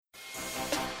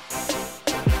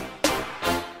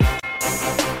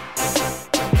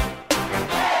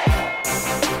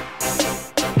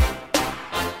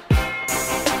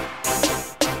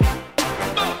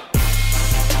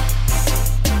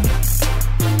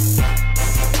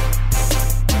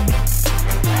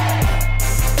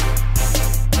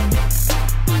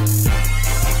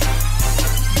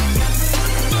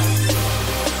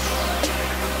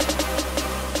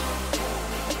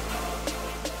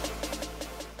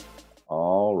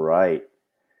right.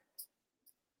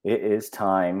 It is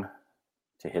time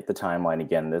to hit the timeline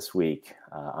again this week.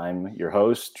 I'm your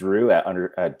host, Drew, at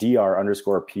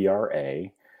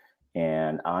dr_pra,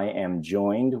 and I am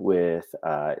joined with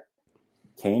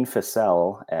Kane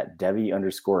Fassell at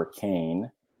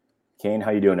Devi_Kane. Kane,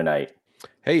 how you doing tonight?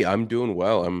 Hey, I'm doing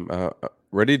well. I'm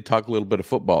ready to talk a little bit of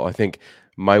football. I think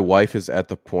my wife is at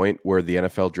the point where the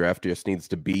NFL draft just needs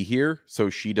to be here so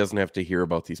she doesn't have to hear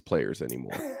about these players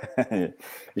anymore.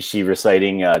 Is she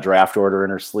reciting draft order in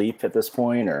her sleep at this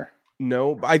point, or?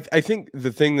 No, I think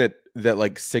the thing that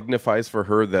like signifies for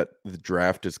her that the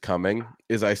draft is coming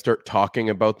is I start talking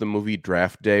about the movie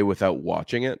Draft Day without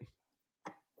watching it.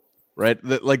 Right?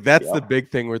 That's the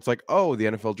big thing where it's like, oh, the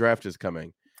NFL draft is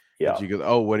coming. Yeah. And she goes,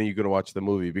 oh, when are you going to watch the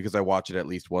movie? Because I watch it at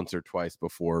least once or twice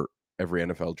before every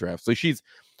NFL draft. So she's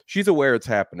aware it's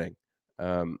happening.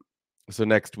 So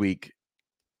next week,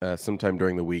 sometime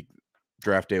during the week,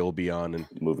 draft day will be on and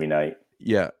movie night.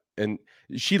 Yeah. And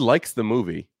she likes the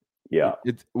movie. Yeah.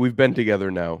 We've been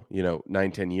together now,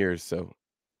 9-10 years. So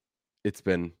it's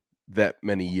been that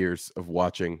many years of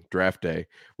watching Draft Day,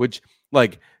 which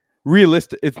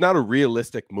realistic. It's not a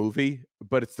realistic movie,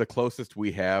 but it's the closest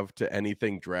we have to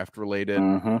anything draft related,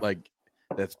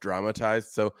 that's dramatized.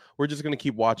 So we're just going to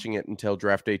keep watching it until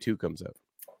Draft Day 2 comes out.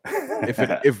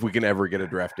 if we can ever get a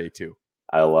Draft Day 2.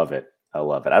 I love it. I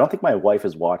don't think my wife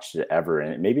has watched it ever,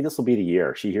 and maybe this will be the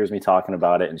year. She hears me talking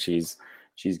about it, and she's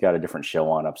got a different show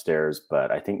on upstairs.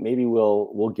 But I think maybe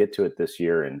we'll get to it this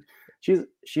year. And she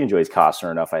enjoys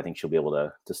Costner enough. I think she'll be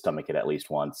able to stomach it at least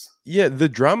once. Yeah, the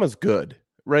drama's good,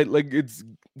 right? It's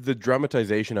the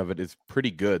dramatization of it is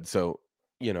pretty good. So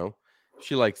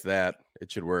she likes that. It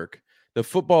should work. The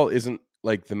football isn't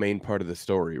the main part of the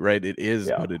story, right? It is,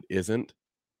 but it isn't.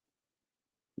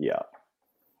 Yeah,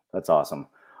 that's awesome.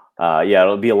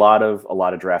 It'll be a lot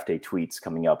of draft day tweets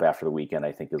coming up after the weekend,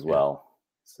 I think, as well.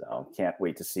 So can't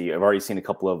wait to see. I've already seen a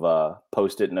couple of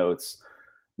post-it notes,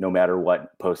 no matter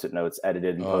what post-it notes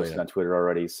edited and posted on Twitter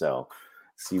already. So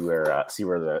see where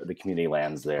the community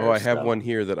lands there. Oh, I have one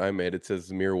here that I made. It says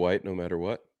Zamir White, no matter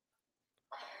what.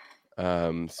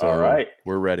 So all right,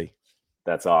 we're ready.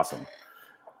 That's awesome.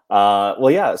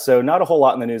 So not a whole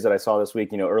lot in the news that I saw this week.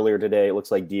 Earlier today, it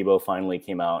looks like Debo finally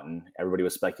came out, and everybody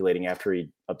was speculating after he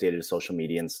updated his social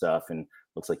media and stuff, and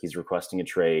looks like he's requesting a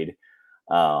trade.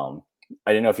 I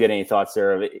didn't know if you had any thoughts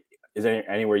there. Is there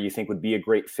anywhere you think would be a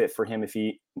great fit for him when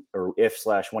he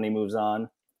moves on?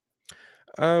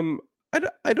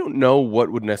 I don't know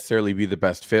what would necessarily be the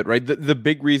best fit, right? The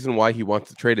big reason why he wants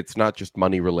to trade, it's not just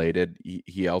money related.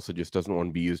 He also just doesn't want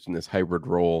to be used in this hybrid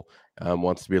role,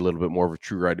 wants to be a little bit more of a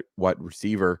true wide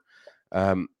receiver.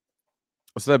 So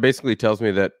that basically tells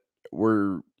me that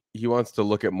he wants to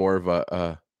look at more of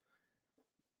a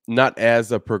not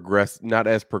as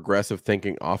progressive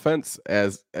thinking offense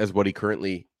as what he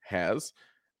currently has,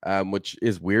 which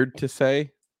is weird to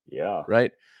say. Yeah.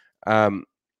 Right.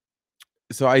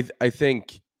 So I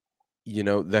think,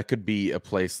 that could be a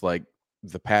place like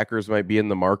the Packers might be in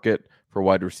the market for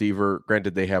wide receiver.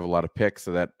 Granted, they have a lot of picks,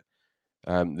 so that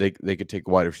they could take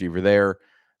a wide receiver there.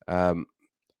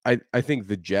 I think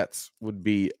the Jets would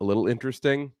be a little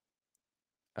interesting.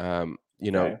 You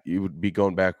would be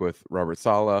going back with Robert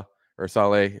Saleh.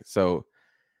 So,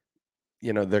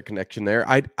 their connection there.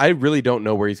 I really don't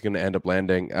know where he's going to end up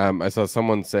landing. I saw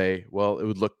someone say, well, it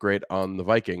would look great on the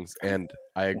Vikings, and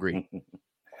I agree.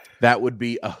 That would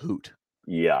be a hoot.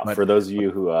 Yeah. For those of you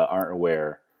who aren't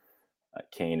aware,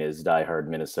 Kane is diehard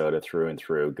Minnesota through and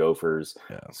through. Gophers,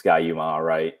 Sky Umah,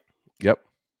 right? Yep.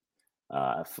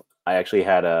 I actually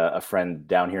had a friend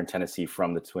down here in Tennessee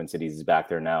from the Twin Cities. He's back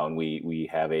there now, and we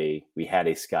had a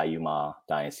Sky Umah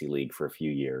Dynasty League for a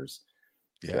few years.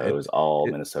 Yeah, so it was all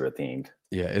Minnesota themed.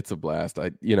 Yeah, it's a blast. I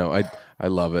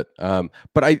love it.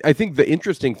 But I think the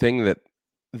interesting thing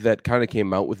that kind of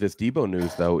came out with this Debo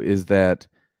news, though, is that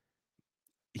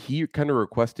he kind of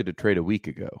requested a trade a week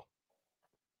ago.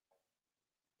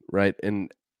 Right.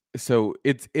 And so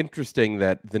it's interesting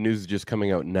that the news is just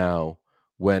coming out now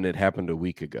when it happened a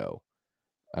week ago.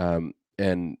 And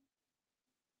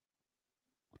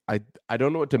I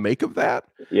don't know what to make of that.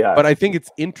 Yeah. But I think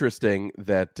it's interesting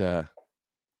that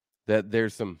that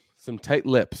there's some tight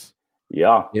lips.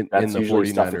 Yeah, that's in the usually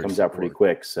 49ers stuff that comes out pretty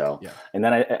quick. So, And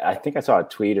then I think I saw a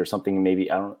tweet or something.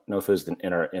 Maybe I don't know if it was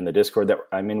in the Discord that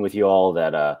I'm in with you all,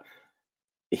 that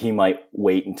he might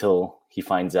wait until he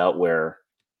finds out where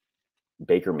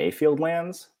Baker Mayfield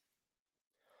lands.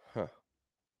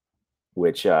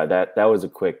 Which that was a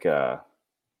quick.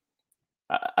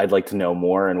 I'd like to know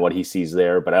more and what he sees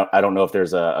there, but I don't know if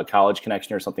there's a college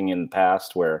connection or something in the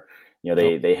past where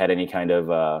they had any kind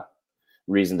of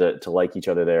reason to like each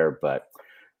other there. But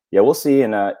yeah, we'll see.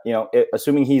 And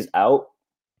assuming he's out,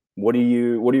 what are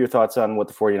your thoughts on what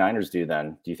the 49ers do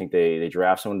then? Do you think they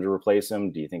draft someone to replace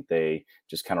him? Do you think they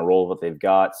just kind of roll with what they've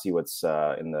got, see what's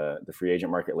in the free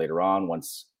agent market later on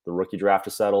once the rookie draft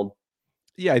is settled?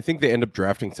 Yeah, I think they end up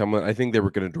drafting someone. I think they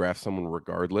were going to draft someone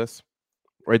regardless,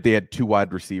 right? They had 2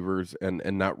 wide receivers and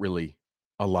not really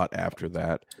a lot after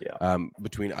that. Yeah.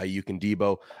 Between Ayuk and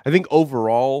Debo, I think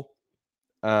overall,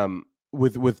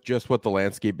 with just what the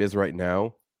landscape is right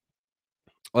now,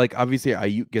 like obviously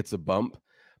Ayuk gets a bump,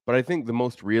 but I think the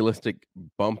most realistic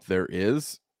bump there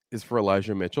is for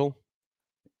Elijah Mitchell,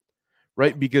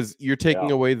 right? Because you're taking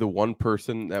Yeah. away the one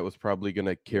person that was probably going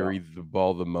to carry the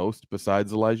ball the most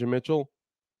besides Elijah Mitchell.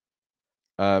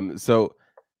 So,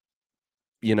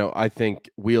 I think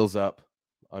wheels up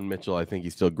on Mitchell. I think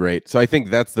he's still great. So I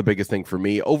think that's the biggest thing for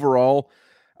me. Overall,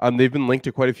 they've been linked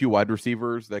to quite a few wide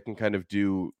receivers that can kind of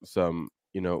do some,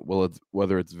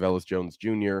 whether it's Velus Jones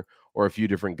Jr. or a few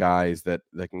different guys that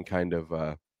can kind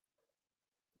of,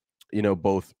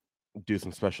 both do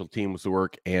some special teams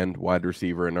work and wide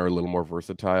receiver and are a little more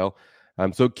versatile.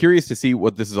 So curious to see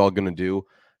what this is all going to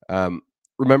do.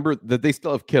 Remember that they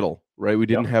still have Kittle, right? We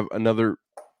didn't have another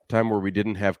time where we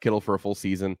didn't have Kittle for a full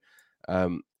season,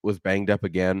 was banged up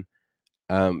again.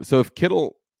 So if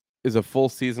Kittle is a full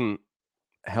season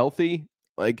healthy,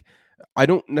 like I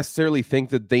don't necessarily think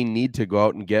that they need to go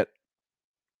out and get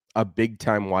a big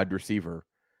time wide receiver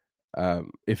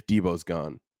if Debo's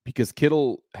gone, because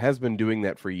Kittle has been doing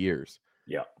that for years.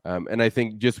 Yeah. And I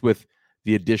think just with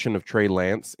the addition of Trey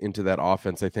Lance into that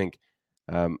offense, I think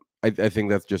I think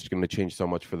that's just going to change so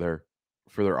much for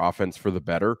their offense for the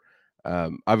better.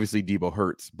 Obviously Debo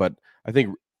hurts, but I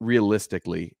think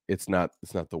realistically it's not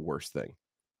the worst thing.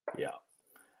 Yeah.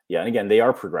 Yeah. And again, they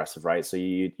are progressive, right? So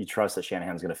you trust that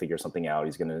Shanahan's going to figure something out.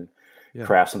 He's going to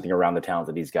craft something around the talent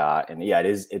that he's got. And yeah,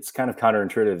 it's kind of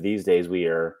counterintuitive these days. We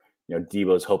are,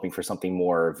 Debo's hoping for something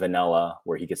more vanilla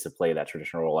where he gets to play that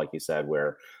traditional role, like you said,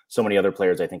 where so many other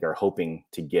players, I think, are hoping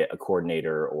to get a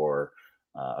coordinator or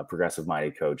a progressive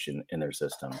minded coach in their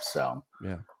system. So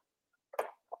yeah.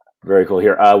 Very cool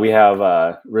here. We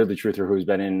have Ridley Truther, who's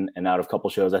been in and out of a couple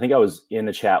shows. I think I was in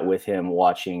the chat with him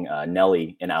watching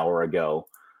Nelly an hour ago,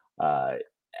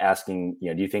 asking,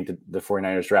 do you think that the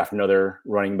 49ers draft another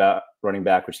running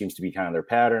back, which seems to be kind of their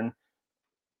pattern?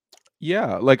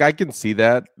 Yeah, like I can see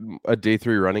that, a day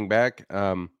 3 running back.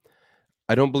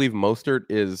 I don't believe Mostert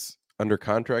is under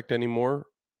contract anymore.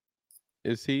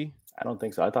 Is he? I don't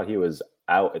think so. I thought he was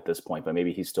out at this point, but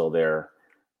maybe he's still there.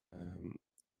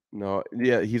 No,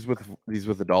 yeah, he's with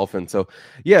the Dolphins. So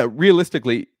yeah,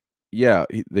 realistically, yeah,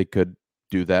 they could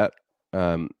do that.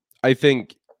 I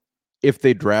think if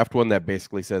they draft one that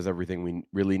basically says everything we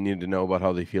really need to know about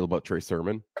how they feel about Trey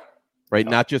Sermon, right?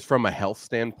 Not just from a health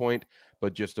standpoint,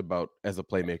 but just about as a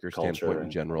playmaker standpoint in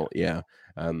general. Yeah.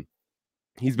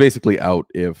 He's basically out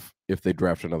if they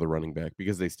draft another running back,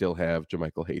 because they still have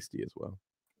JaMychal Hasty as well.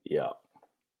 Yeah.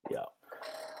 Yeah.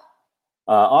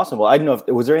 Awesome. Well, I don't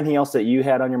know was there anything else that you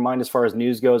had on your mind as far as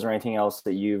news goes, or anything else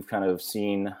that you've kind of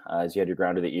seen as you had your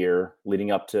ground to the ear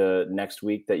leading up to next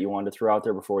week that you wanted to throw out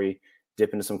there before we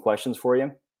dip into some questions for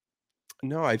you?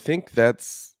 No, I think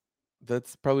that's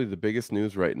probably the biggest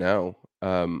news right now.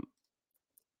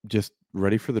 Just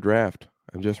ready for the draft.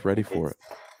 I'm just ready for it.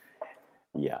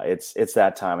 Yeah, it's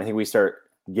that time. I think we start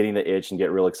getting the itch and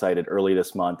get real excited early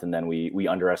this month, and then we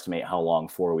underestimate how long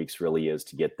 4 weeks really is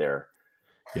to get there.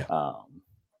 Yeah.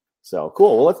 So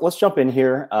cool. Well, let's jump in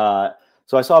here.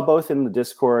 So I saw both in the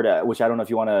Discord, which I don't know if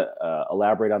you want to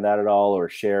elaborate on that at all, or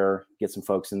get some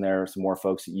folks in there, some more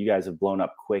folks. You guys have blown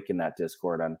up quick in that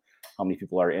Discord on how many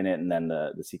people are in it, and then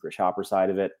the secret shopper side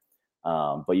of it.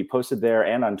 But you posted there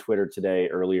and on Twitter today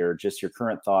earlier just your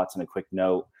current thoughts and a quick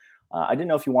note. I didn't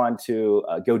know if you wanted to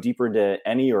go deeper into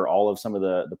any or all of some of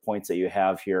the points that you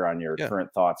have here on your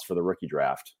current thoughts for the rookie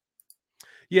draft.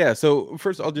 Yeah. So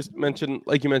first, I'll just mention,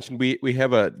 like you mentioned, we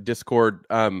have a Discord.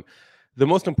 The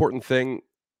most important thing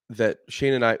that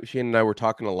Shane and I were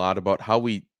talking a lot about how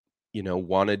we,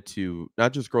 wanted to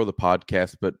not just grow the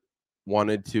podcast, but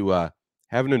wanted to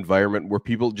have an environment where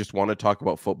people just want to talk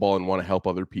about football and want to help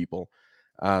other people.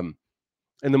 And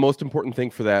the most important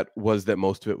thing for that was that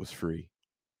most of it was free.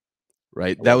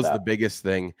 Right. That was the biggest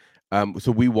thing.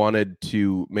 So we wanted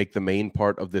to make the main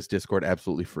part of this Discord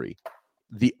absolutely free.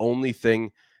 The only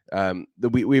thing that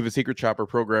we have a secret shopper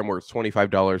program where it's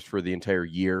 $25 for the entire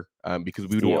year, because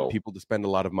we don't want people to spend a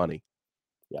lot of money.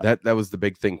 Yeah. That was the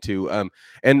big thing too.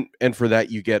 And for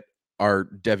that you get our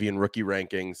Devian rookie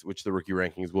rankings, which the rookie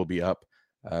rankings will be up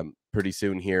pretty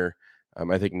soon here.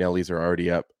 I think Nelly's are already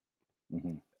up.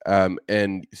 Mm-hmm.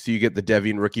 And so you get the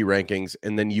Devian rookie rankings,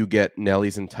 and then you get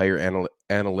Nelly's entire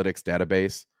analytics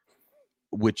database,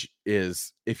 which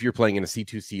is, if you're playing in a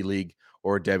C2C league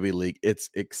or a Devi league, it's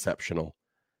exceptional.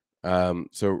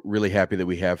 So really happy that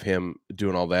we have him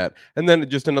doing all that. And then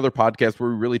just another podcast where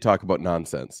we really talk about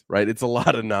nonsense, right? It's a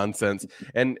lot of nonsense,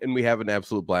 and we have an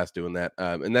absolute blast doing that.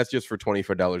 And that's just for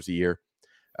 $25 a year.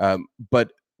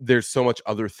 But there's so much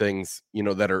other things,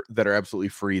 that are absolutely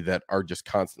free that are just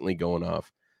constantly going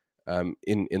off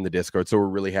in the Discord. So we're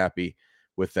really happy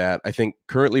with that. I think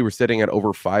currently we're sitting at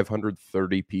over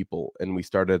 530 people, and we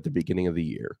started at the beginning of the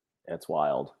year. That's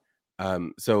wild.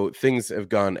 So things have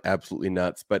gone absolutely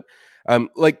nuts. But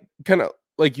kind of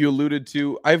like you alluded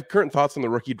to, I have current thoughts on the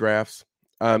rookie drafts.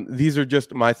 These are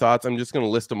just my thoughts. I'm just going to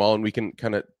list them all, and we can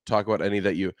kind of talk about any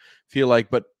that you feel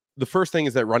like. But the first thing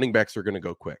is that running backs are going to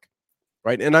go quick,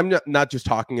 right? And I'm not just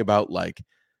talking about like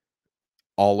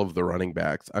all of the running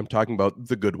backs. I'm talking about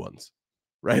the good ones,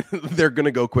 right? They're going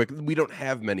to go quick. We don't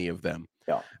have many of them.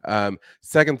 Yeah.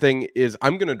 Second thing is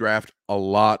I'm going to draft a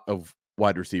lot of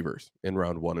wide receivers in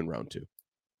round 1 and round 2.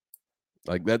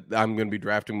 Like that, I'm going to be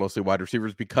drafting mostly wide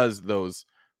receivers because those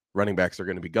running backs are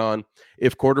going to be gone.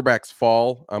 If quarterbacks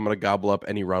fall, I'm going to gobble up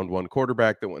any round 1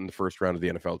 quarterback that went in the first round of the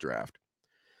NFL draft.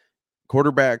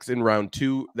 Quarterbacks in round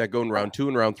 2 that go in round 2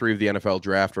 and round 3 of the NFL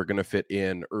draft are going to fit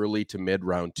in early to mid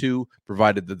round 2,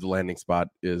 provided that the landing spot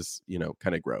is,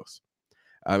 kind of gross.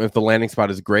 If the landing spot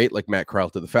is great, like Matt Corral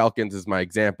to the Falcons is my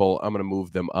example, I'm going to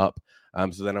move them up.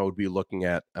 So then I would be looking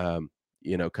at,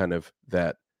 kind of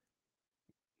that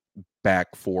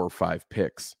back 4 or 5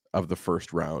 picks of the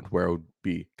first round, where I would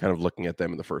be kind of looking at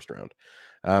them in the first round.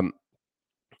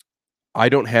 I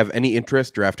don't have any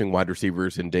interest drafting wide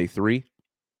receivers in day 3.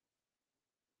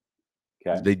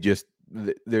 Okay.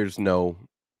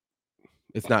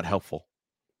 It's not helpful.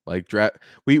 Like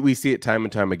we see it time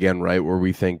and time again, right? Where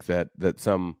we think that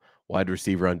some wide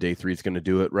receiver on day 3 is going to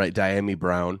do it, right? Diami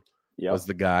Brown was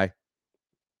the guy.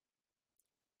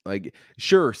 Like,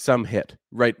 sure, some hit,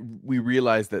 right? We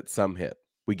realize that some hit.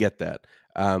 We get that.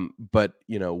 But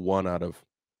 1 out of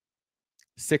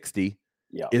 60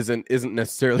 isn't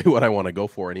necessarily what I want to go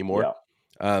for anymore.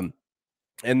 Yeah.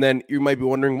 And then you might be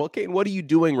wondering, well, Kane, what are you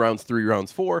doing rounds 3,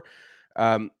 rounds 4?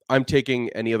 I'm taking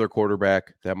any other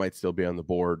quarterback that might still be on the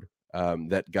board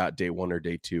that got day 1 or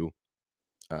day 2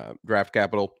 draft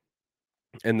capital.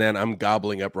 And then I'm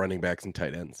gobbling up running backs and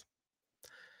tight ends,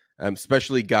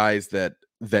 especially guys that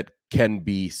can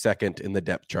be second in the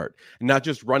depth chart. And not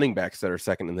just running backs that are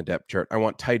second in the depth chart. I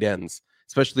want tight ends,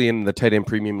 especially in the tight end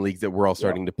premium leagues that we're all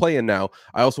starting to play in now.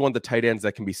 I also want the tight ends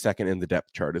that can be second in the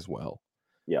depth chart as well.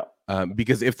 Yeah.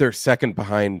 Because if they're second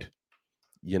behind,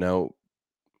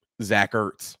 Zach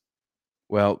Ertz,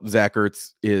 well, Zach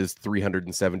Ertz is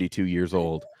 372 years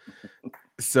old.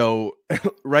 So,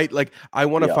 right, like I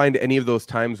want to find any of those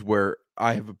times where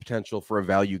I have a potential for a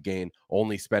value gain,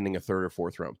 only spending a 3rd or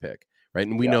 4th round pick, right?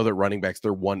 And we know that running backs,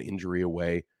 they're 1 injury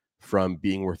away from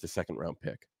being worth a 2nd round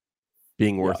pick,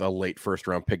 being worth a late 1st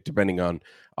round pick, depending on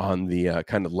the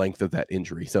kind of length of that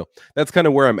injury. So that's kind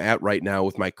of where I'm at right now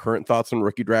with my current thoughts on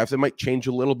rookie drafts. It might change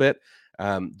a little bit,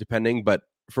 depending, but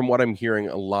from what I'm hearing,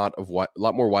 a lot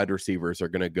more wide receivers are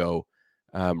going to go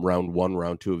round 1,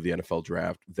 round 2 of the NFL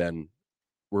draft than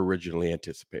were originally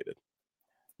anticipated.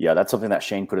 Yeah, that's something that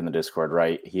Shane put in the Discord,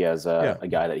 right? He has a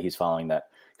guy that he's following that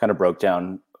kind of broke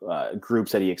down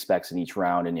groups that he expects in each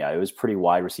round, and it was pretty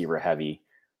wide receiver heavy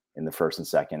in the 1st and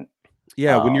 2nd.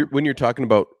 Yeah, when you're talking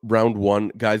about round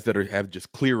 1, guys that have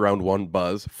just clear round 1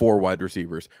 buzz, 4 wide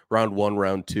receivers. Round 1,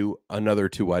 round 2, another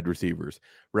 2 wide receivers.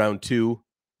 Round 2,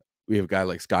 we have a guy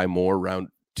like Sky Moore. Round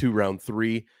 2, round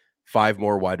 3, 5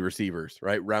 more wide receivers.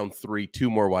 Right, round 3, 2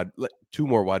 more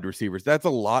wide receivers. That's a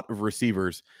lot of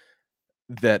receivers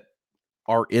that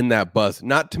are in that buzz.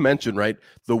 Not to mention, right,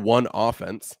 the one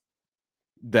offense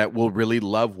that will really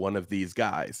love one of these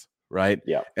guys, right?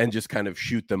 Yeah. And just kind of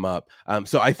shoot them up.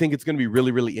 So I think it's going to be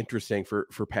really, really interesting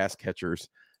for pass catchers.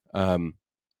 And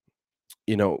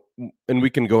we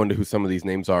can go into who some of these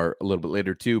names are a little bit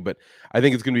later too, but I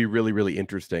think it's going to be really, really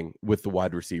interesting with the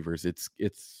wide receivers. It's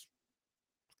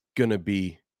going to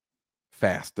be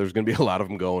fast. There's going to be a lot of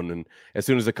them going, and as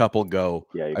soon as a couple go,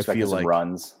 I feel like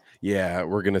runs. Yeah,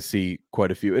 we're going to see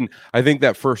quite a few. And I think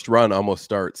that first run almost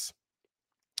starts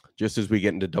just as we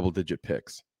get into double-digit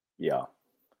picks. Yeah.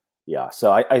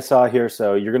 So I saw here,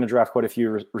 so you're going to draft quite a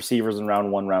few receivers in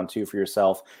round 1, round 2 for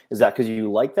yourself. Is that because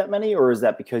you like that many, or is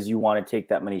that because you want to take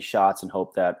that many shots and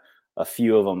hope that a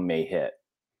few of them may hit?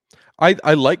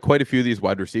 I like quite a few of these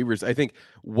wide receivers. I think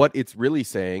what it's really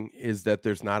saying is that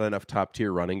there's not enough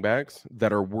top-tier running backs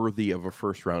that are worthy of a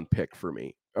first-round pick for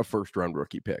me, a first-round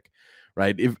rookie pick,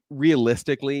 right? If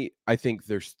realistically, I think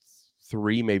there's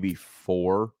 3, maybe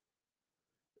 4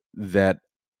 that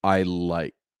I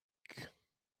like.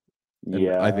 And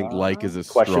I think like is a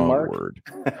Question strong mark. word.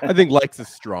 I think like's a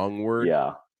strong word,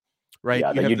 Yeah. right? Yeah.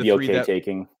 You That have you'd the be 3 okay that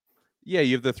taking. Yeah,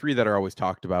 you have the 3 that are always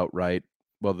talked about, right?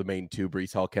 Well, the main 2,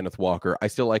 Breece Hall, Kenneth Walker. I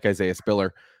still like Isaiah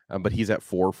Spiller, but he's at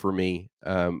 4 for me.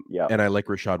 Yeah. And I like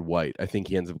Rashad White. I think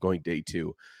he ends up going day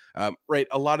 2. Right.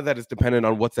 A lot of that is dependent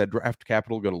on what's that draft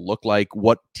capital going to look like.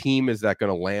 What team is that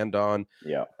going to land on?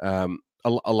 Yeah. A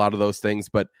lot of those things.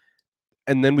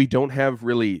 And then we don't have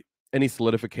really any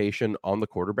solidification on the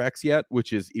quarterbacks yet,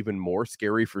 which is even more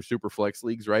scary for super flex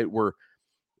leagues, right? We're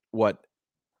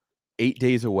 8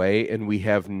 days away and we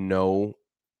have no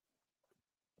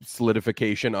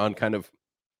solidification on kind of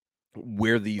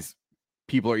where these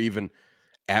people are even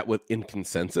at in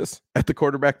consensus at the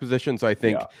quarterback position. So I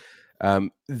think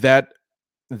that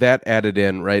added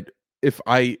in, right? If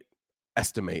I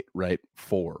estimate, right,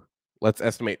 4, let's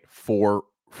estimate 4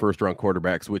 first round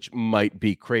quarterbacks, which might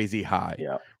be crazy high,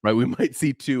 right? We might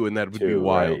see 2 and that would be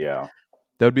wild. Right, yeah.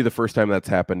 That would be the first time that's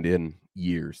happened in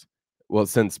years. Well,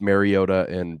 since Mariota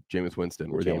and Jameis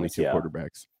Winston were the only 2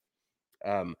 quarterbacks.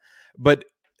 But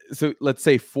so let's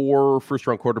say 4 first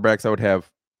round quarterbacks, I would have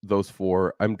those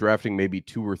 4. I'm drafting maybe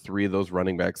 2 or 3 of those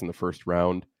running backs in the first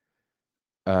round.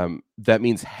 That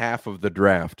means half of the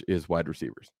draft is wide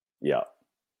receivers. Yeah.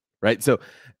 Right. So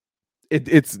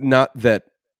it's not that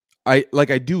I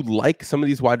do like some of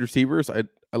these wide receivers. I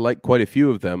like quite a few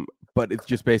of them, but it's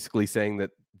just basically saying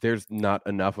that there's not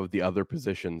enough of the other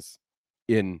positions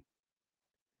in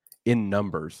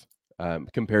numbers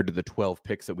compared to the 12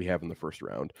 picks that we have in the first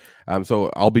round.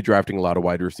 So I'll be drafting a lot of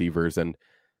wide receivers, and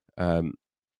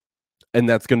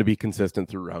that's going to be consistent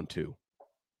through round 2.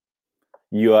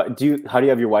 How do you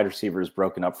have your wide receivers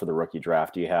broken up for the rookie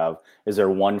draft? Is there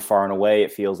one far and away?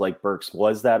 It feels like Burks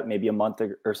was that maybe a month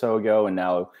or so ago, and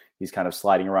now he's kind of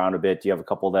sliding around a bit. Do you have a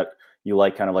couple that you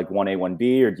like, kind of like 1A,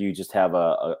 1B, or do you just have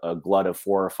a glut of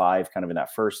 4 or 5 kind of in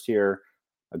that first tier,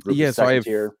 a group of second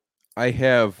tier? I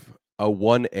have a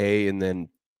 1A and then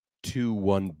 2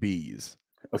 1Bs.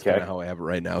 That's kind of how I have it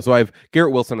right now. So I have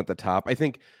Garrett Wilson at the top. I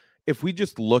think if we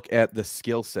just look at the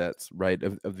skill sets, right,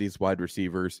 of these wide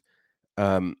receivers,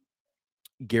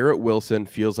 Garrett Wilson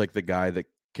feels like the guy that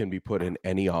can be put in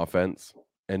any offense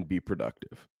and be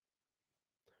productive,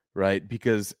 right?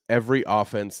 Because every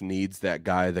offense needs that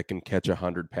guy that can catch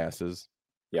 100 passes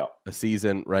a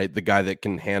season, right? The guy that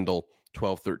can handle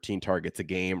 12, 13 targets a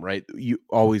game, right? You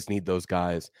always need those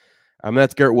guys.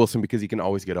 That's Garrett Wilson because he can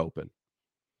always get open.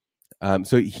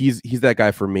 So he's that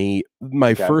guy for me.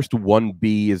 My first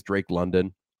 1B is Drake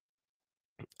London.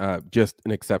 Just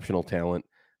an exceptional talent.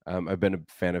 I've been a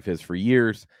fan of his for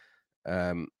years.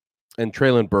 And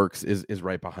Treylon Burks is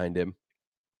right behind him.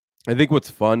 I think what's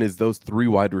fun is those 3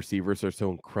 wide receivers are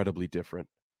so incredibly different.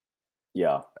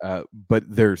 Yeah. But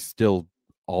they're still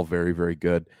all very, very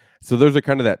good. So those are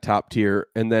kind of that top tier.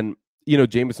 And then,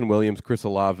 Jameson Williams, Chris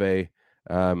Olave,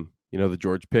 the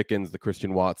George Pickens, the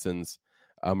Christian Watsons,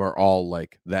 are all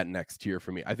like that next tier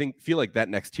for me. Feel like that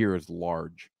next tier is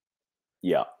large.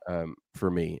 Yeah.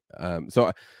 For me.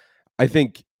 So I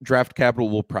think draft capital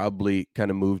will probably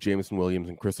kind of move Jameson Williams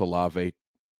and Chris Olave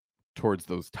towards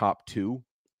those top 2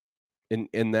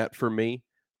 in that for me.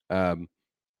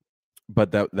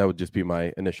 But that would just be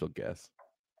my initial guess.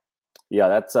 Yeah,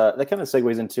 that kind of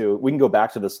segues into, we can go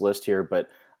back to this list here, but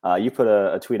you put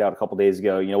a tweet out a couple days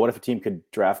ago. What if a team could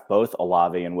draft both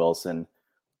Olave and Wilson?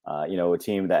 A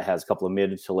team that has a couple of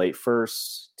mid to late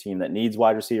firsts, team that needs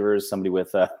wide receivers, somebody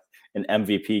with an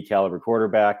MVP caliber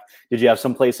quarterback. Did you have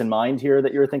some place in mind here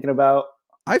that you were thinking about?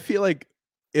 I feel like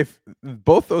if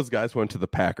both those guys went to the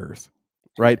Packers,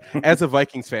 right? As a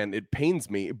Vikings fan, it pains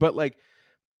me, but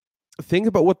think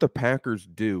about what the Packers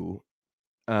do.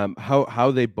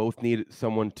 How they both need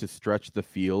someone to stretch the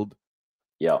field,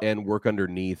 and work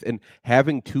underneath, and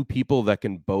having 2 people that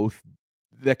can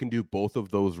do both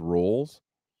of those roles,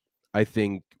 I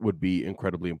think would be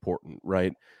incredibly important,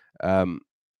 right?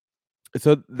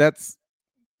 So that's,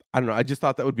 I don't know. I just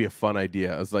thought that would be a fun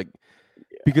idea. I was like,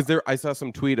 because I saw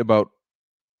some tweet about,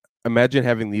 imagine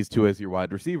having these 2 as your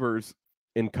wide receivers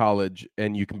in college,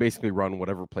 and you can basically run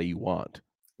whatever play you want.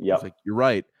 Yeah, it's like, you're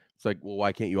right. It's like, well,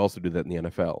 why can't you also do that in the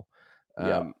NFL?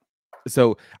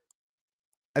 So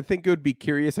I think it would be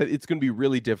curious. It's going to be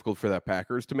really difficult for that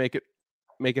Packers to make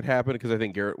it happen, because I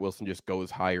think Garrett Wilson just goes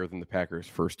higher than the Packers'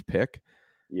 first pick.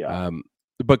 Yeah.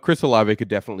 But Chris Olave could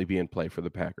definitely be in play for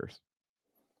the Packers.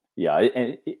 Yeah,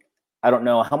 and I don't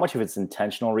know how much of it's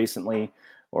intentional recently,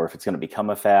 or if it's going to become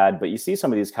a fad, but you see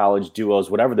some of these college duos,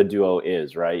 whatever the duo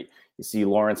is, right? You see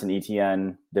Lawrence and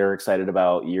ETN, they're excited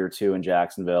about year 2 in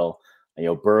Jacksonville.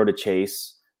 Burrow to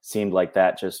Chase seemed like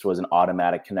that just was an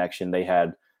automatic connection. They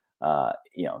had,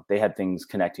 they had things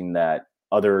connecting that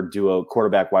other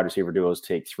quarterback wide receiver duos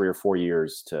take 3 or 4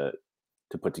 years to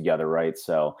put together, right?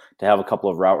 So to have a couple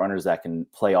of route runners that can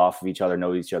play off of each other,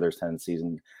 know each other's tendencies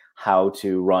and how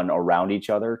to run around each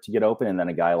other to get open, and then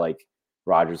a guy like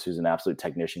Rodgers, who's an absolute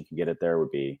technician, can get it there,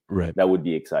 would be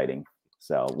exciting.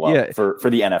 So, for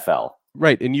the NFL.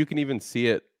 Right. And you can even see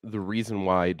it, the reason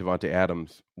why Devontae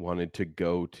Adams wanted to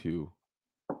go to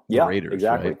the Raiders,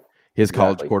 exactly. Right? His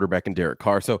college quarterback and Derek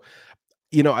Carr. So,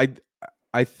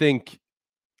 I think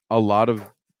a lot of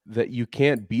that, you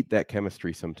can't beat that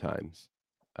chemistry sometimes.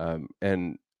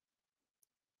 And,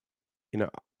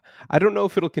 I don't know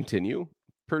if it'll continue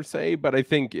per se, but I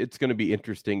think it's going to be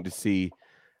interesting to see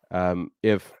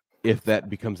if that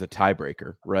becomes a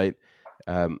tiebreaker, right?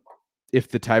 If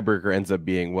the tiebreaker ends up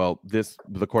being,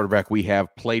 the quarterback we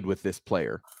have played with this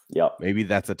player, maybe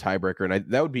that's a tiebreaker, and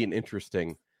that would be an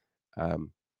interesting,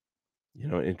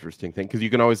 interesting thing, because you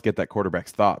can always get that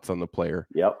quarterback's thoughts on the player.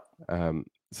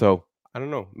 So I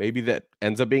don't know, maybe that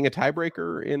ends up being a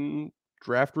tiebreaker in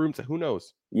draft rooms. Who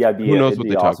knows? Yeah, who knows what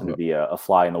they talk awesome about. To be a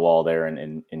fly in the wall there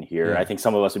and here. Yeah. I think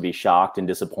some of us would be shocked and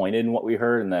disappointed in what we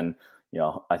heard, and then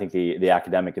I think the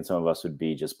academic and some of us would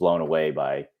be just blown away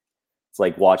by. It's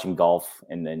like watching golf,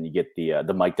 and then you get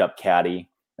the mic'd up caddy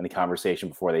and the conversation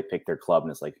before they pick their club,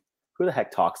 and it's like, who the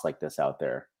heck talks like this out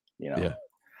there? Yeah.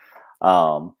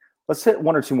 Let's hit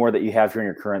one or two more that you have here in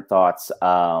your current thoughts.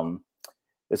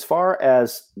 As far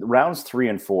as rounds 3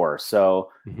 and 4,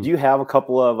 so do you have a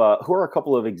couple of who are a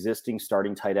couple of existing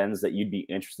starting tight ends that you'd be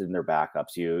interested in their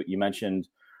backups? You mentioned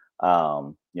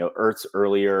Ertz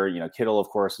earlier. Kittle, of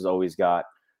course, has always got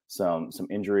some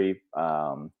injury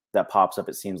that pops up,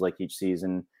 it seems like, each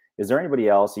season. Is there anybody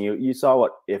else? You saw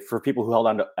for people who held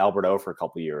on to Alberto for a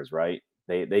couple of years, right?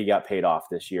 They got paid off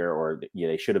this year, or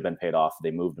they should have been paid off.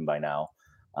 They moved him by now.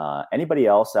 Anybody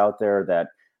else out there that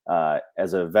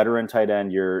as a veteran tight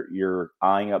end, you're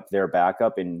eyeing up their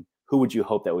backup, and who would you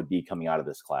hope that would be coming out of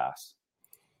this class?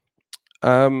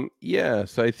 So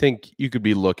I think you could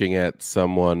be looking at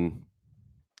someone.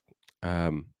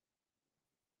 I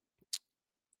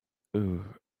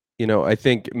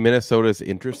think Minnesota's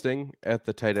interesting at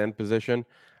the tight end position.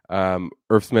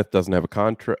 Irv Smith doesn't have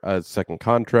a second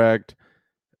contract.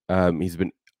 He's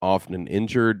been often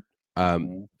injured. I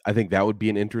think that would be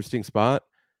an interesting spot,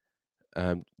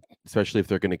 especially if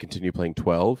they're going to continue playing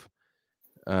 12.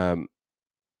 I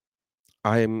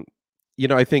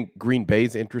think Green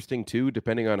Bay's interesting too,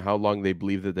 depending on how long they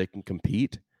believe that they can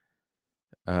compete.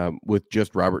 With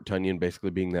just Robert Tonyan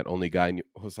basically being that only guy, and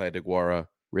Josiah DeGuara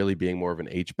really being more of an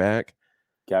H-back.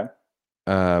 Okay.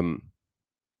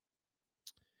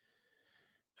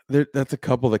 That's a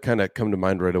couple that kind of come to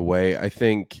mind right away. I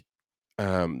think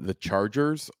the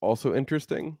Chargers also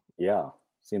interesting. Yeah,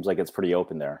 seems like it's pretty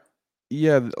open there.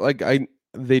 Yeah,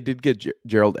 they did get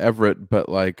Gerald Everett, but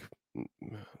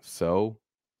so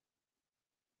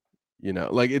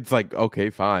it's like, okay,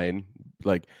 fine,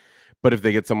 but if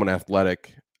they get someone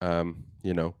athletic, I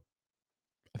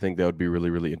think that would be really,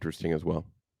 really interesting as well.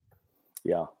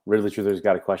 Yeah. Ridley Truthers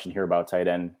got a question here about tight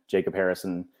end Jacob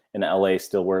Harrison in LA,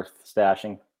 still worth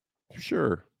stashing?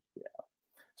 Sure. Yeah.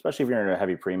 Especially if you're in a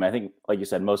heavy premium. I think, like you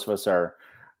said, most of us are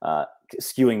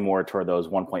skewing more toward those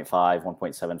 1.5,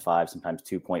 1.75, sometimes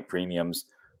 2-point premiums,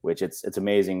 which it's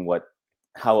amazing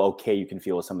how okay you can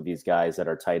feel with some of these guys that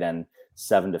are tight end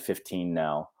 7 to 15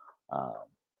 now.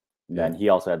 Then he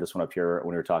also had this one up here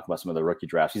when we were talking about some of the rookie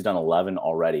drafts. He's done 11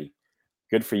 already.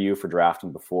 Good for you for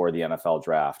drafting before the NFL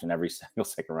draft. And every single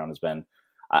second round has been,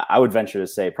 I would venture to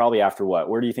say, probably after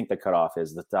where do you think the cutoff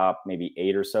is? The top maybe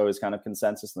 8 or so is kind of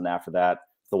consensus. And then after that,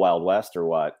 the Wild West, or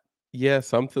what? Yeah,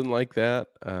 something like that.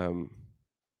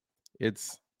 It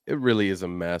really is a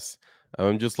mess.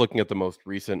 I'm just looking at the most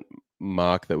recent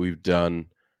mock that we've done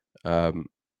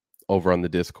over on the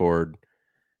Discord,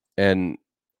 and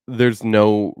there's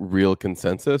no real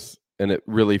consensus, and it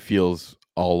really feels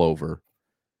all over.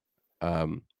 I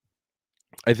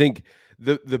think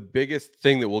the biggest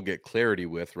thing that we'll get clarity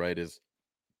with, right, is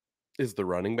the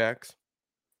running backs.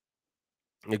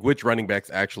 Like, which running backs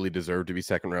actually deserve to be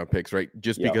second round picks, right?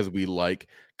 Just because we like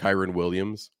Kyron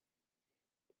Williams.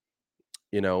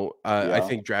 I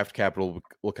think draft capital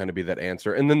will kind of be that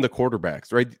answer. And then the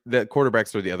quarterbacks, right? The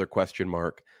quarterbacks are the other question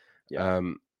mark.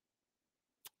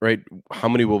 Right? How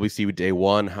many will we see with day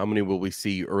 1? How many will we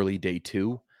see early day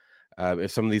 2?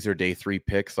 If some of these are day 3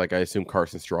 picks, like I assume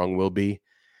Carson Strong will be,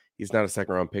 he's not a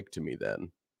second round pick to me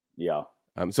then. Yeah.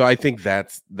 So I think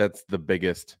that's the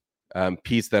biggest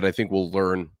piece that I think we'll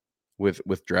learn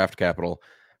with draft capital.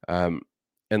 And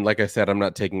like I said, I'm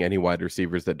not taking any wide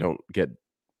receivers that don't get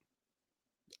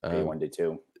Day one, day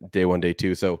two. Day one, day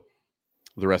two. So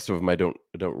the rest of them I don't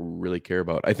really care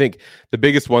about. I think the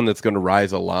biggest one that's going to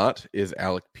rise a lot is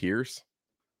Alec Pierce.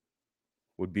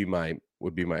 Would be my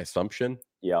assumption.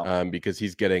 Yeah. Because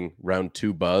he's getting round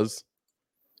 2 buzz,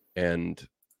 and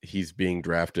he's being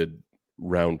drafted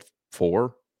round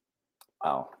 4.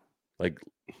 Wow. Like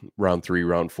round 3,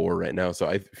 round 4 right now. So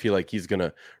I feel like he's going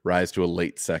to rise to a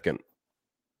late second.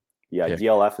 Yeah, pick.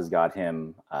 DLF has got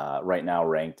him right now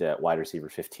ranked at wide receiver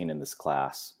 15 in this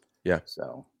class. Yeah.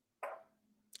 So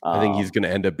I think he's going to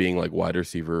end up being like wide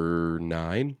receiver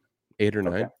 9, 8 or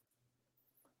 9. Okay.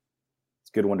 It's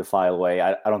a good one to file away.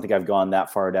 I don't think I've gone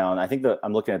that far down. I think that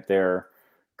I'm looking at their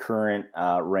current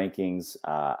rankings.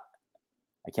 I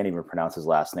can't even pronounce his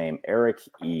last name. Eric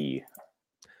E.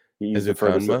 He's the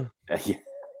furthest.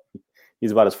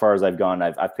 He's about as far as I've gone.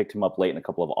 I've picked him up late in a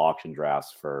couple of auction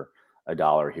drafts for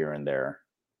 $1 here and there.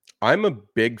 I'm a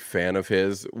big fan of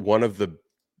his. One of the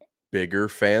bigger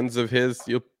fans of his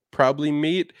you'll probably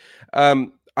meet.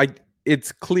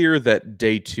 It's clear that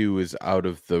day 2 is out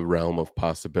of the realm of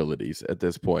possibilities at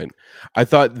this point. I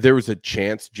thought there was a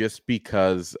chance just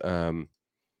because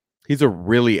he's a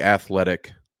really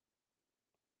athletic,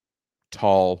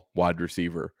 tall wide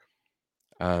receiver.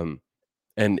 And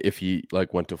if he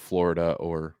like went to Florida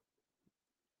or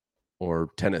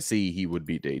Tennessee, he would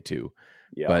be day 2.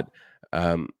 Yeah. But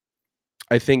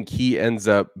I think he ends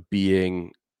up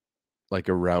being like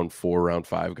a round 4, round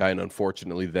 5 guy, and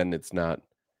unfortunately then it's not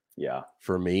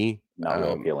for me. Not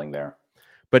real appealing there.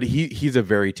 But he's a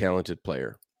very talented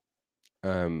player.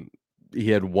 He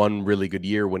had one really good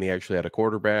year when he actually had a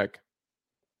quarterback.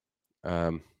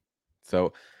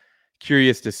 So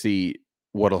curious to see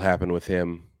what'll happen with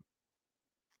him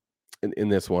in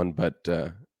this one, but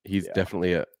he's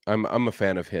definitely I'm a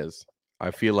fan of his. I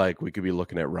feel like we could be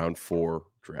looking at round 4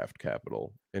 draft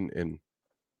capital in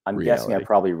I'm guessing I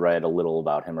probably read a little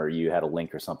about him, or you had a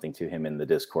link or something to him in the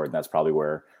Discord, and that's probably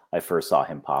where I first saw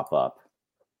him pop up.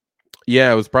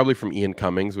 Yeah, it was probably from Ian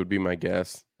Cummings, would be my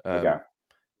guess. Okay.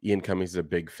 Ian Cummings is a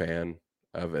big fan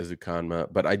of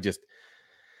Ezukanma, but I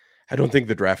don't think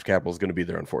the draft capital is going to be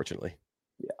there, unfortunately.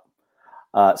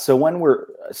 Yeah. So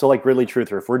like really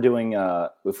truth, or if we're doing,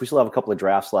 if we still have a couple of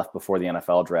drafts left before the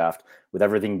NFL draft, with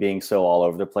everything being so all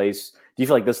over the place, do you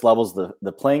feel like this levels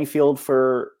the playing field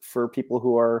for people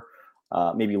who are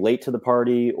maybe late to the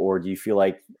party, or do you feel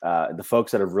like the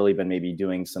folks that have really been maybe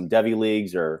doing some Devy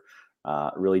leagues or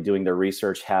really doing their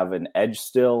research have an edge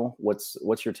still? What's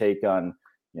your take on,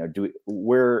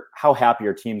 how happy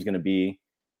your team's going to be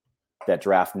that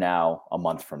draft now a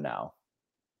month from now?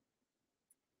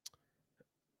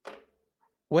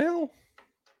 Well,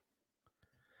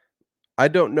 I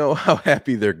don't know how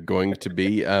happy they're going to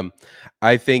be.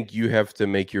 I think you have to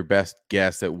make your best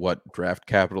guess at what draft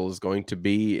capital is going to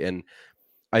be. And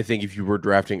I think if you were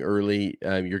drafting early,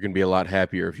 you're going to be a lot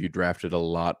happier if you drafted a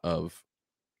lot of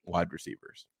wide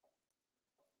receivers.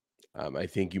 I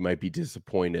think you might be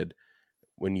disappointed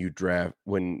when you're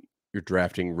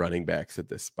drafting running backs at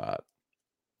this spot.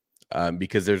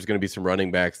 Because there's going to be some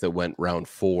running backs that went round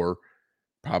 4,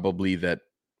 probably that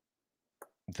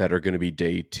are going to be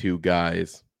day 2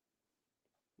 guys.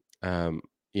 There's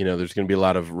going to be a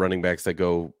lot of running backs that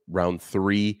go round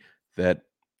 3 that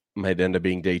might end up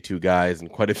being day 2 guys, and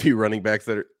quite a few running backs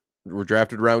that were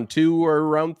drafted round 2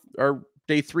 or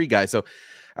day 3 guys. So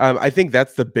I think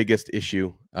that's the biggest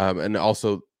issue. And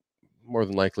also more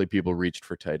than likely people reached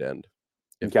for tight end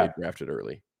if they drafted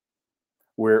early.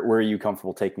 Where are you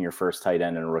comfortable taking your first tight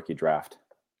end in a rookie draft?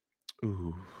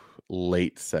 Ooh,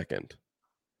 late second.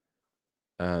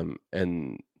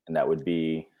 And that would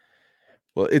be,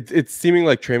 well, it's seeming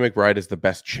like Trey McBride is the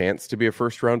best chance to be a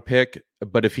first round pick,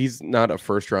 but if he's not a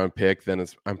first round pick, then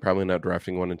I'm probably not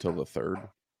drafting one until the 3rd.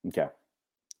 Okay.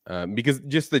 Because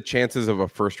just the chances of a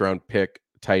first round pick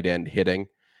tight end hitting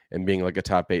and being like a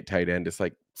top 8 tight end is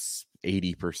like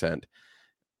 80%.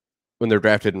 When they're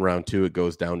drafted in round 2, it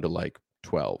goes down to like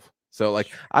 12. So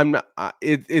like I'm not.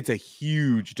 It's a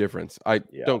huge difference.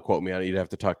 Don't quote me on it. You'd have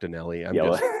to talk to Nelly. I'm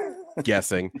just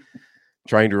guessing,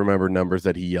 trying to remember numbers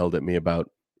that he yelled at me about.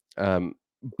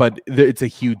 But it's a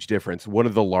huge difference. One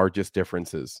of the largest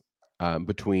differences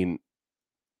between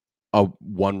a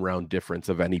 1-round difference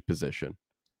of any position.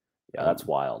 Yeah, that's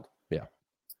wild. Yeah.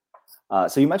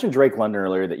 So you mentioned Drake London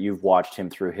earlier, that you've watched him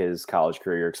through his college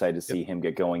career. You're excited to see him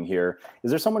get going here.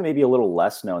 Is there someone maybe a little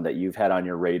less known that you've had on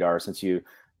your radar since you've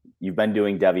been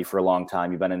doing Devy for a long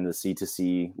time? You've been in the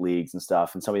C2C leagues and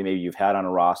stuff, and somebody maybe you've had on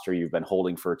a roster, you've been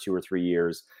holding for 2 or 3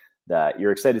 years, that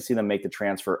you're excited to see them make the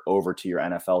transfer over to your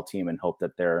NFL team and hope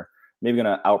that they're maybe going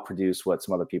to outproduce what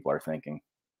some other people are thinking?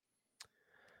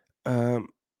 Um,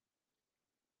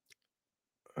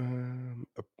 um,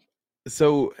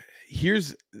 so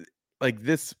here's like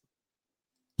this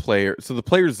player. So the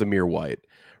player is Zamir White,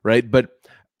 right? But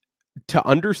to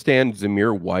understand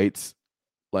Zamir White's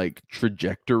like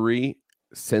trajectory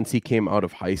since he came out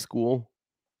of high school,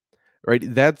 right?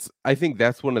 I think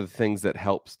that's one of the things that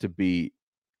helps to be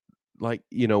like,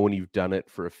 when you've done it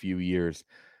for a few years.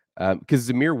 Because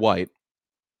Zamir White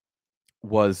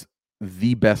was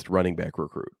the best running back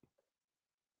recruit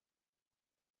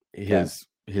Okay.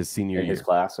 his senior In his year.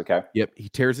 class. Okay. Yep, he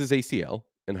tears his ACL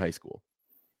in high school.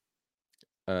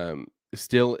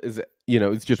 Still is,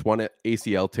 it's just one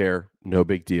ACL tear, no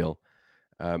big deal.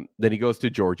 Then he goes to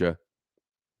Georgia,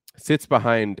 sits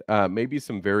behind maybe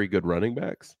some very good running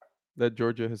backs that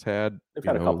Georgia has had. They've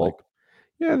had a couple.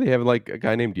 Yeah, they have like a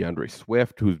guy named DeAndre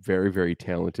Swift who's very, very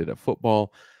talented at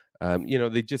football.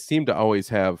 They just seem to always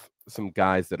have some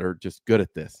guys that are just good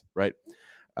at this, right?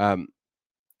 And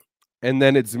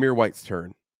then it's Zamir White's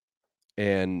turn,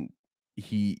 and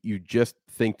you just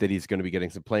think that he's going to be getting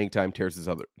some playing time, tears his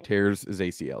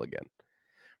ACL again,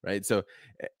 right? So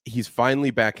he's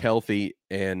finally back healthy,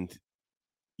 and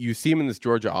you see him in this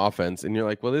Georgia offense, and you're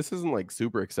like, well, this isn't like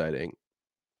super exciting,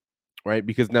 right?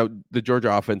 Because now the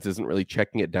Georgia offense isn't really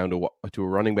checking it down to a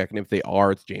running back, and if they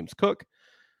are, it's James Cook.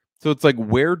 So it's like,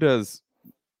 where does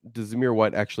Zamir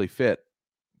White actually fit?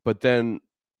 But then,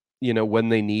 when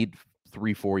they need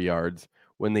 3-4 yards,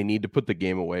 when they need to put the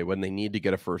game away, when they need to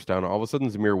get a first down, all of a sudden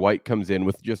Zamir White comes in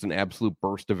with just an absolute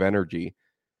burst of energy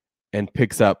and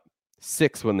picks up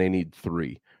 6 when they need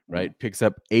 3, right? Picks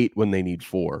up 8 when they need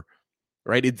 4,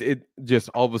 right? It just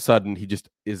all of a sudden he just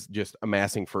is just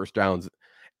amassing first downs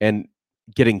and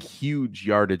getting huge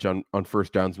yardage on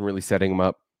first downs and really setting them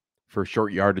up for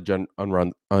short yardage on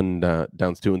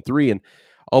downs 2 and 3. And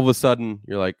all of a sudden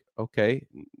you're like, okay,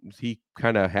 does he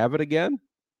kind of have it again?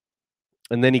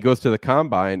 And then he goes to the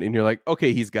combine and you're like,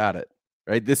 okay, he's got it,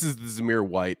 right? This is the Zamir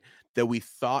White that we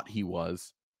thought he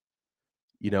was,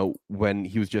 when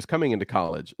he was just coming into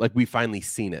college. Like, we finally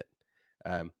seen it.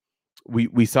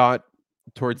 We saw it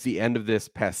towards the end of this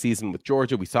past season with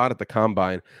Georgia. We saw it at the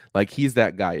combine. Like, he's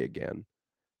that guy again.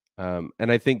 And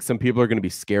I think some people are going to be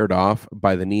scared off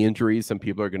by the knee injuries. Some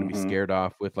people are going to be scared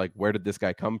off with like, where did this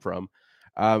guy come from?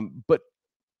 But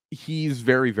he's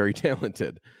very, very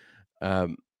talented.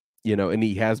 And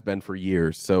he has been for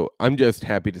years. So I'm just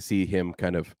happy to see him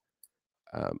kind of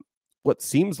what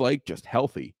seems like just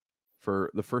healthy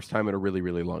for the first time in a really,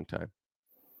 really long time.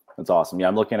 That's awesome. Yeah,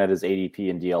 I'm looking at his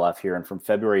ADP and DLF here, and from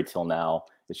February till now,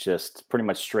 it's just pretty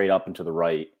much straight up and to the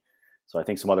right. So I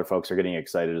think some other folks are getting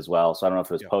excited as well. So I don't know if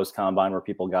it was post combine where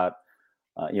people got,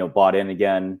 bought in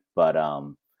again, but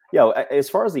as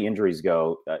far as the injuries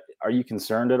go, are you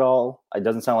concerned at all? It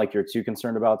doesn't sound like you're too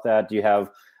concerned about that. Do you have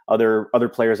other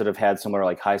players that have had similar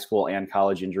like high school and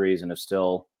college injuries and have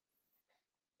still,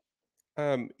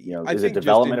 is it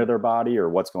development of their body or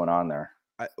what's going on there?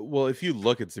 Well, if you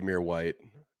look at Zamir White,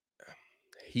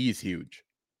 he's huge.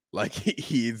 Like,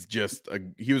 he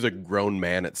was a grown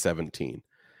man at 17.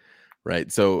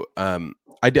 Right. So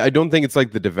I don't think it's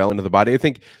like the development of the body. I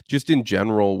think just in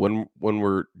general, when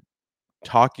we're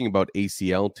talking about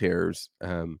ACL tears,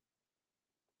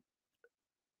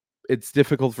 it's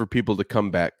difficult for people to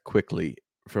come back quickly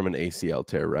from an ACL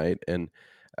tear. Right. And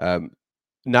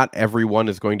not everyone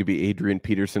is going to be Adrian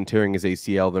Peterson tearing his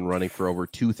ACL, then running for over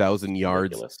 2,000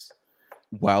 yards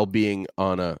while being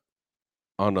on a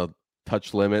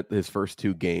touch limit his first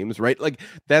 2 games. Right. Like,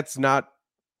 that's not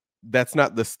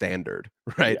the standard,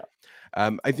 right? Yeah.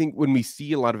 I think when we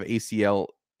see a lot of ACL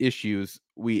issues,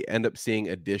 we end up seeing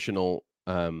additional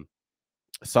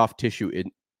soft tissue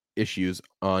issues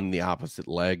on the opposite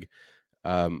leg,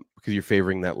 because you're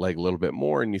favoring that leg a little bit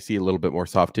more, and you see a little bit more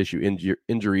soft tissue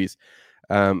injuries.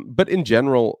 But in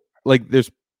general, like,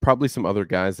 there's probably some other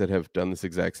guys that have done this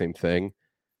exact same thing.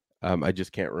 I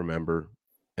just can't remember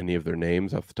any of their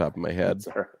names off the top of my head.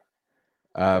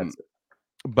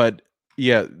 But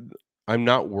yeah, I'm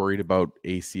not worried about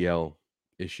ACL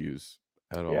issues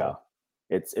at all. Yeah.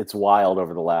 It's wild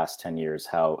over the last 10 years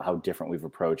how different we've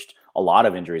approached a lot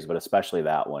of injuries, but especially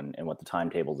that one, and what the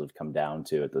timetables have come down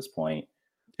to at this point.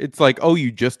 It's like, oh,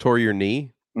 you just tore your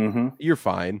knee? Mm-hmm. You're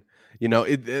fine.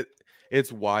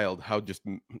 It's wild how just,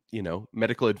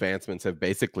 medical advancements have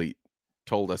basically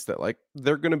told us that, like,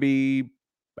 they're going to be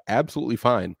absolutely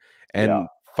fine and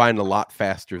fine a lot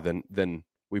faster than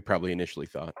we probably initially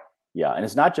thought. Yeah, and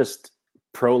it's not just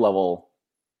pro level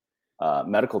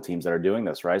medical teams that are doing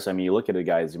this, right? So I mean, you look at a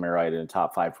guy as right in a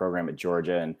top 5 program at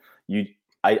Georgia, and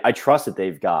I trust that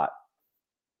they've got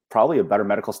probably a better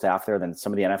medical staff there than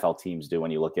some of the NFL teams do.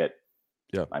 When you look at,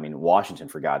 I mean, Washington,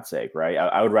 for God's sake, right?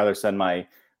 I would rather send my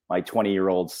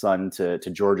 20-year-old son to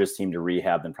Georgia's team to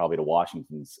rehab than probably to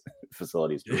Washington's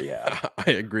facilities to rehab.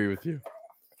 I agree with you.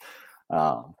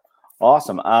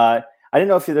 Awesome. I didn't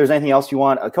know if there's anything else you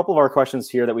want. A couple of our questions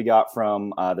here that we got from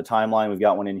the timeline. We've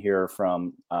got one in here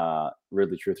from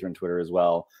Ridley Truther on Twitter as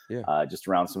well, just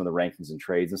around some of the rankings and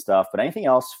trades and stuff. But anything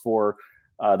else for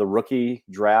the rookie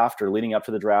draft or leading up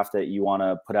to the draft that you want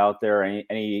to put out there?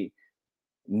 Any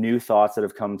new thoughts that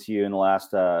have come to you in the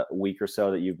last week or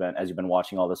so that you've been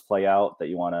watching all this play out that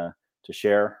you want to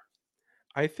share?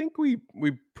 I think we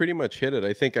pretty much hit it.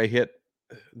 I think I hit.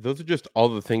 Those are just all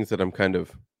the things that I'm kind of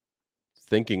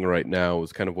thinking right now,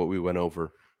 is kind of what we went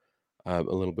over a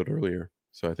little bit earlier.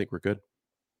 So I think we're good.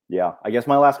 Yeah, I guess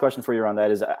my last question for you on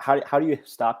that is how do you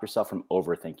stop yourself from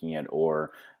overthinking it,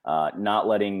 or not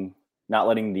letting the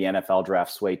NFL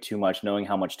draft sway too much, knowing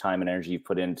how much time and energy you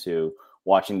put into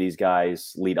watching these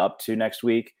guys lead up to next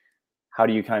week? How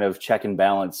do you kind of check and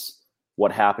balance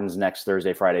what happens next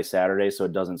Thursday, Friday, Saturday, so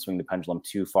it doesn't swing the pendulum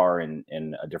too far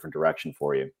in a different direction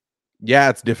for you? Yeah,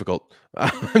 it's difficult.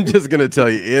 I'm just going to tell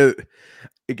you,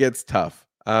 it gets tough,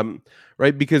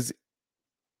 right? Because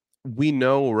we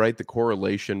know, right, the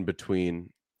correlation between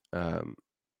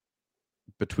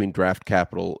draft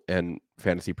capital and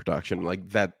fantasy production, like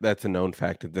that's a known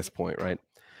fact at this point, right?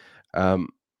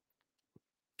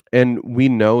 And we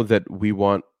know that we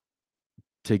want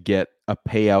to get a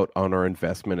payout on our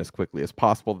investment as quickly as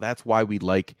possible. That's why we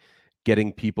like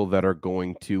getting people that are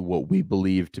going to what we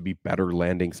believe to be better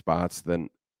landing spots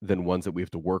than ones that we have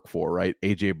to work for, right?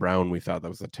 AJ Brown, we thought that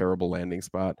was a terrible landing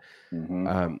spot.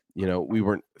 Mm-hmm. We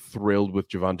weren't thrilled with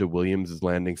Javonte Williams'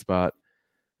 landing spot.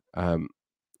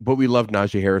 But we loved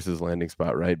Najee Harris's landing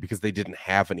spot, right? Because they didn't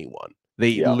have anyone.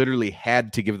 They literally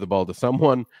had to give the ball to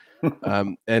someone.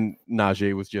 And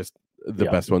Najee was just the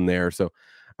best one there. So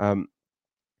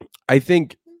I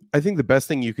think the best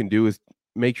thing you can do is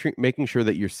making sure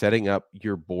that you're setting up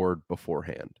your board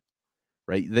beforehand,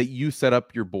 right? That you set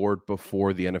up your board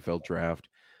before the NFL draft.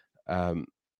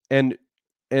 And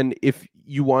if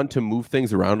you want to move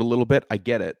things around a little bit, I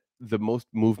get it. The most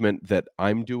movement that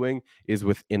I'm doing is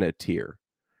within a tier,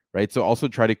 right? So also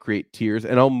try to create tiers,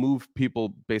 and I'll move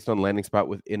people based on landing spot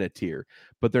within a tier,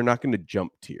 but they're not going to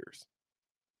jump tiers,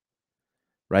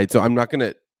 right? So I'm not going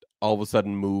to all of a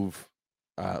sudden move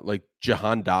like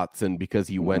Jahan Dotson because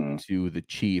he went to the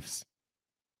Chiefs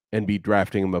and be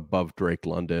drafting him above Drake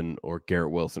London or Garrett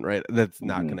Wilson, right? That's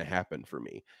not going to happen for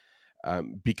me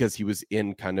because he was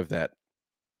in kind of that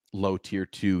low tier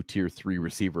 2, tier 3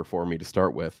 receiver for me to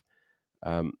start with.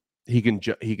 He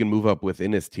can move up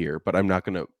within his tier, but I'm not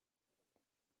going to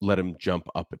let him jump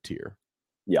up a tier.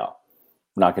 Yeah.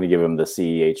 Not going to give him the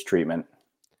CEH treatment.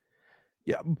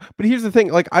 Yeah. But here's the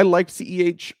thing. Like, I liked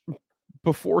CEH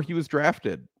before he was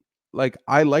drafted. Like,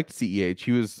 I liked CEH.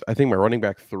 He was, I think, my running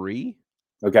back 3.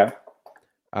 Okay.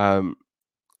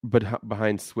 But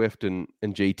behind Swift and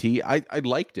JT, I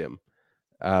liked him.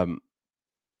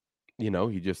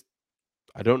 He just,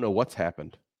 I don't know what's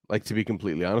happened, like, to be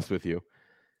completely honest with you.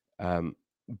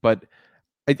 But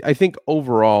I think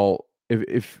overall,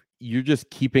 if you're just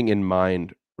keeping in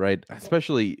mind, right,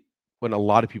 especially when a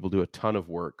lot of people do a ton of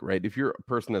work, right? If you're a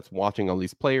person that's watching all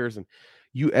these players, and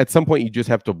you, at some point, you just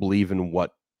have to believe in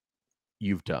what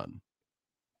you've done.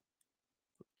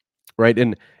 Right.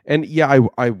 And yeah,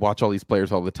 I watch all these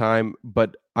players all the time,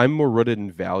 but I'm more rooted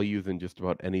in value than just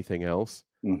about anything else.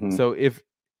 Mm-hmm. So if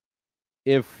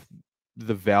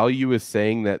the value is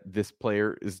saying that this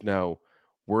player is now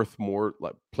worth more,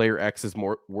 like player X is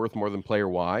worth more than player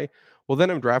Y, well,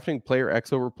 then I'm drafting player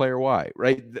X over player Y,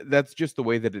 right? That's just the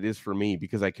way that it is for me,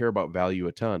 because I care about value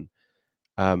a ton.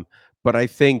 But I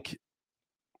think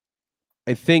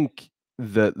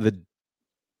the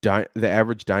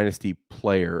average dynasty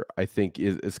player, I think,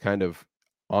 is kind of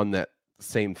on that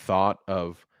same thought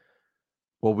of,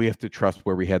 well, we have to trust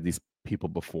where we had these people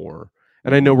before.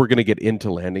 And I know we're going to get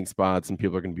into landing spots and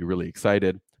people are going to be really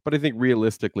excited, but I think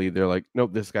realistically, they're like,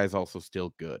 nope, this guy's also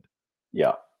still good.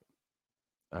 Yeah.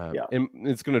 And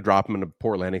it's going to drop him in a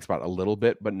poor landing spot a little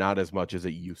bit, but not as much as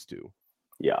it used to.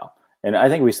 Yeah. And I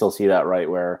think we still see that, right,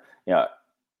 where,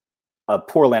 a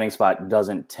poor landing spot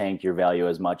doesn't tank your value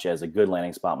as much as a good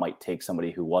landing spot might take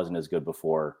somebody who wasn't as good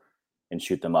before and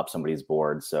shoot them up somebody's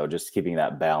board. So just keeping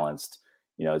that balanced,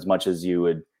 as much as you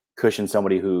would cushion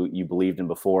somebody who you believed in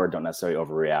before, don't necessarily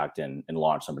overreact and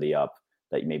launch somebody up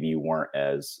that maybe you weren't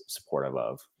as supportive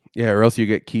of. Yeah, or else you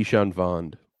get Keyshawn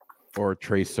Vaughn. Or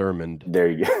Trey Sermon. There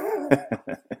you go.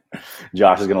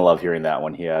 Josh is gonna love hearing that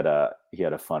one. He had a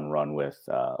fun run with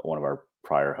one of our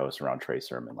prior hosts around Trey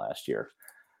Sermon last year.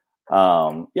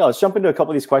 Let's jump into a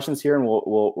couple of these questions here, and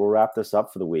we'll wrap this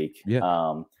up for the week.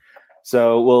 Yeah.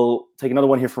 So we'll take another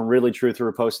one here from Ridley Truth,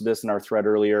 who posted this in our thread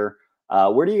earlier.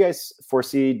 Where do you guys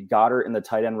foresee Goddard in the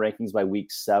tight end rankings by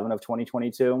week 7 of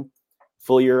 2022?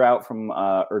 Full year out from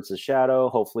Ertz's shadow,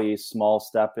 hopefully small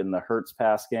step in the Hurts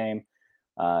pass game.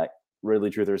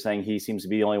 Ridley Truth are saying he seems to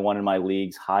be the only one in my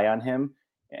leagues high on him,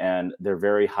 and they're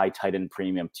very high tight end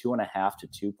premium, 2.5 to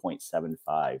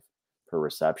 2.75 per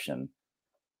reception.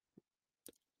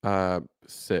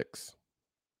 6.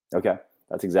 Okay.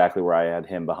 That's exactly where I had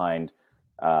him behind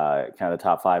kind of the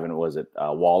top 5. And was it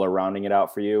Waller rounding it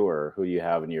out for you, or who do you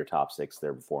have in your top 6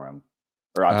 there before him?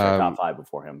 Or I'm sorry, top 5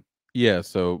 before him. Yeah.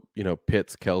 So,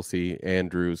 Pitts, Kelsey,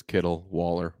 Andrews, Kittle,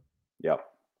 Waller. Yep.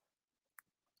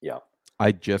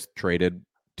 I just traded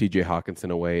TJ Hawkinson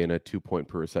away in a 2-point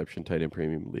per reception tight end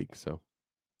premium league. So,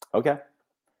 okay.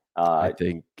 I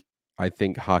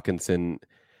think Hawkinson,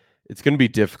 it's going to be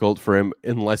difficult for him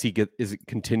unless he is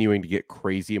continuing to get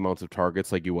crazy amounts of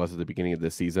targets like he was at the beginning of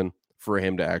this season, for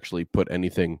him to actually put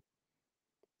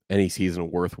any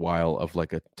season worthwhile of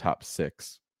like a top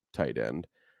 6 tight end.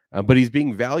 But he's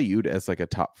being valued as like a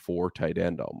top 4 tight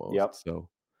end almost. Yep. So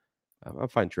I'm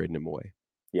fine trading him away.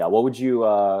 Yeah. What would you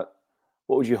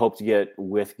hope to get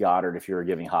with Goddard if you were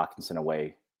giving Hawkinson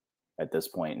away at this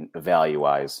point, value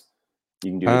wise?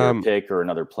 You can do either a pick or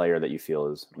another player that you feel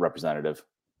is representative.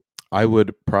 I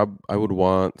would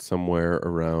want somewhere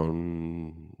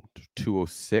around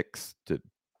 206 to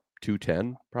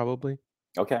 210 probably.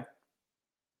 Okay.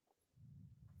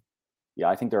 Yeah,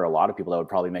 I think there are a lot of people that would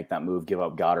probably make that move, give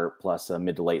up Goddard plus a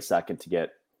mid to late second to get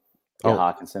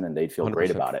Hawkinson, and they'd feel 100%.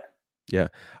 Great about it. Yeah.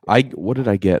 What did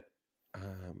I get?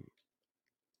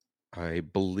 I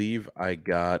believe I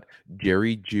got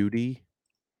Jerry Jeudy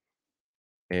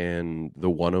and the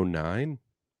 109.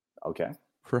 Okay.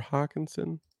 For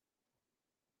Hawkinson,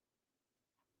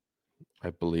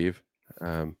 I believe.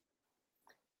 I'm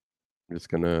just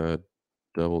gonna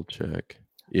double check.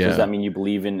 Yeah. Does that mean you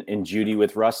believe in Jeudy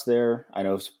with Russ there? I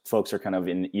know folks are kind of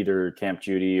in either camp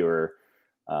Jeudy or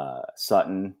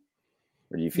Sutton.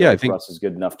 Or do you feel like Russ is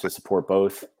good enough to support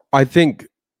both? I think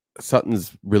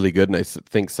Sutton's really good, and I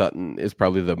think Sutton is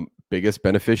probably the biggest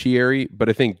beneficiary. But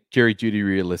I think Jerry Jeudy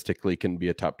realistically can be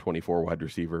a top 24 wide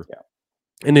receiver. Yeah.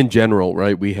 And in general,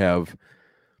 right, we have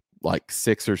like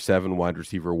 6 or 7 wide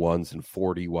receiver 1s and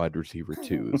 40 wide receiver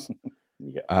 2s.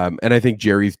 Yeah. And I think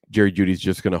Jerry Jeudy's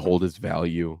just going to hold his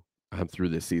value through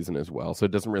this season as well. So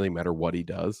it doesn't really matter what he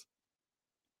does.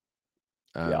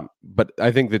 But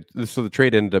I think that the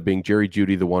trade ended up being Jerry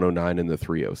Jeudy, the 109, and the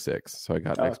 306. So I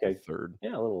got an extra third. Yeah,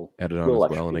 a little added on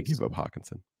as well, and I gave up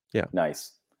Hawkinson. Yeah,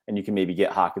 nice. And you can maybe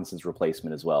get Hawkinson's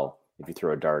replacement as well if you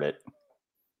throw a dart at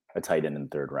a tight end in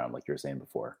the 3rd round, like you were saying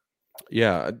before.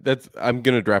 Yeah, I'm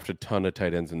going to draft a ton of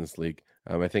tight ends in this league.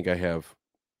 I think I have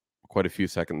quite a few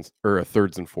seconds or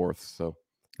 3rds and 4ths. So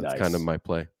that's kind of my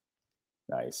play.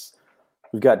 Nice.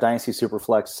 We've got Dynasty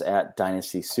Superflex at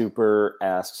Dynasty Super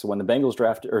asks, when the Bengals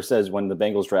drafted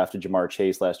Jamar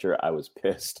Chase last year, I was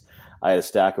pissed. I had a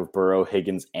stack of Burrow,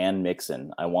 Higgins, and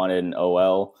Mixon. I wanted an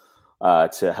OL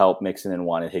to help Mixon and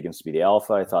wanted Higgins to be the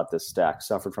alpha. I thought this stack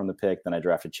suffered from the pick. Then I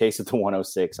drafted Chase at the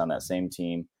 106 on that same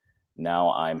team.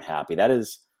 Now I'm happy. That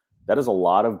is a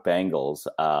lot of Bengals.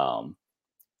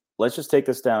 Let's just take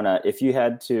this down. If you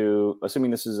had to,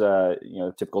 assuming this is a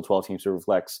typical 12-team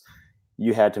Superflex,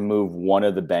 you had to move one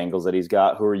of the Bengals that he's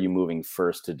got, who are you moving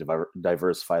first to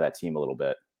diversify that team a little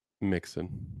bit? Mixon.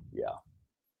 Yeah.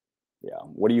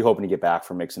 What are you hoping to get back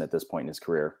from Mixon at this point in his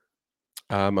career?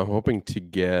 I'm hoping to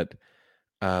get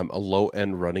a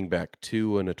low-end running back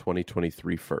 2 and a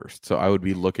 2023 first. So I would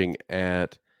be looking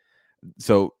at,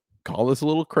 so call this a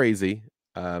little crazy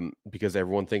because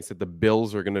everyone thinks that the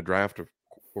Bills are going to draft a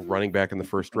running back in the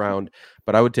 1st round,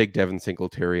 but I would take Devin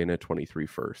Singletary in a 23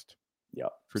 first. Yep.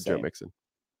 For Joe Mixon.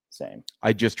 Same.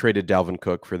 I just traded Dalvin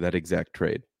Cook for that exact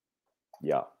trade.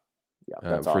 Yeah.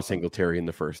 That's for awesome. Singletary in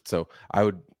the 1st. So I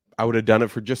would have done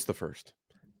it for just the 1st.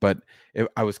 But if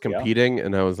I was competing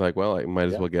and I was like, well, I might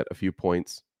as well get a few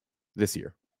points this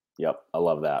year. Yep. I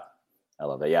love that.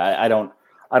 Yeah. I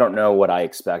don't know what I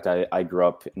expect. I grew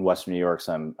up in Western New York,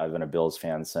 so I've been a Bills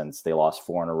fan since they lost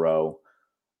 4 in a row.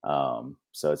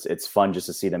 So it's fun just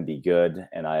to see them be good.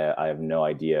 And I have no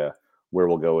idea where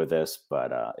we'll go with this,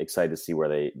 but excited to see where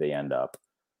they end up.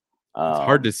 It's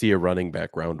hard to see a running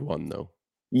back round 1, though.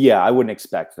 Yeah, I wouldn't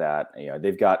expect that.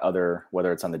 They've got other,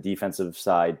 whether it's on the defensive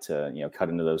side to cut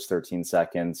into those 13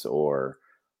 seconds or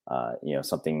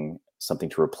something something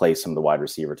to replace some of the wide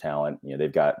receiver talent.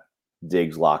 They've got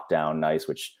Diggs locked down nice,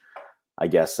 which I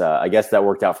guess that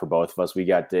worked out for both of us. We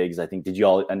got Diggs. I think, did you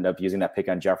all end up using that pick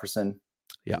on Jefferson?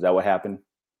 Yeah. Is that what happened?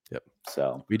 Yep.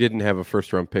 So we didn't have a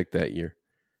first round pick that year.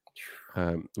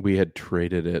 We had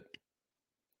traded it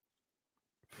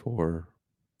for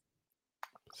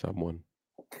someone.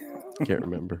 Can't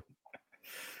remember.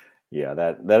 Yeah,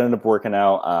 that ended up working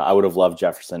out. I would have loved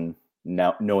Jefferson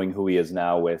now, knowing who he is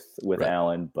now with right.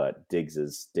 Allen, but Diggs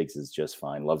is just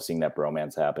fine. Love seeing that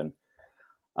bromance happen.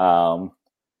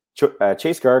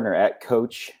 Chase Gardner at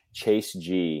Coach Chase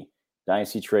G.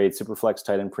 Dynasty trade, Superflex,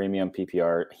 tight end premium,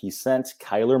 PPR. He sent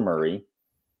Kyler Murray.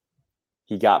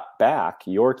 He got back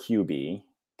your QB,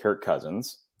 Kirk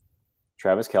Cousins,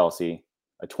 Travis Kelce,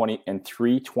 a 20 and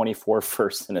 324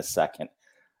 first and a second.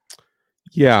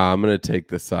 Yeah, I'm going to take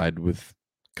the side with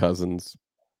Cousins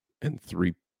and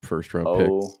 3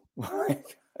 first-round picks.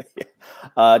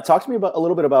 Talk to me a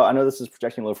little bit about, I know this is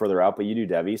projecting a little further out, but you do,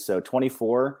 Debbie. So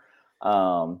 24, who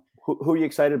are you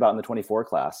excited about in the 24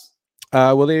 class?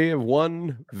 Well, they have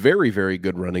one very, very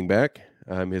good running back.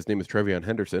 His name is Trevion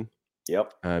Henderson.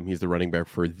 Yep. He's the running back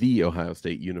for The Ohio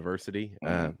State University.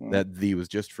 That "the" was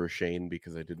just for Shane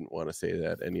because I didn't want to say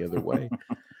that any other way.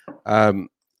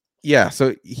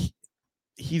 So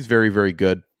he's very, very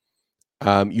good.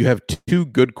 You have 2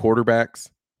 good quarterbacks,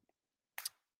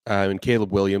 and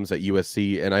Caleb Williams at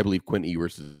USC, and I believe Quinn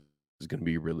Ewers is going to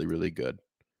be really, really good.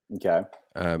 Okay.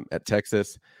 At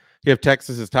Texas, you have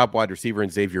Texas's top wide receiver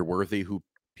and Xavier Worthy,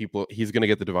 he's going to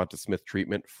get the Devonta Smith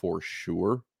treatment for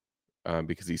sure,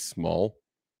 because he's small.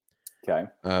 Okay.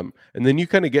 And then you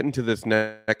kind of get into this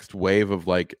next wave of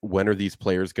like, when are these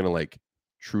players going to like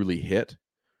truly hit?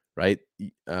 Right.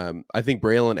 I think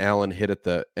Braylon Allen hit at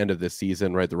the end of this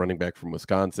season, right? The running back from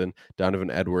Wisconsin,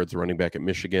 Donovan Edwards, the running back at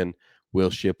Michigan, Will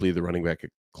Shipley, the running back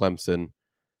at Clemson.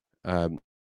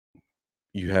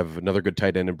 You have another good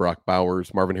tight end in Brock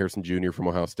Bowers, Marvin Harrison Jr. from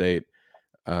Ohio State.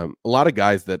 A lot of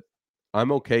guys that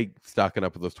I'm okay stocking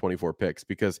up with those 24 picks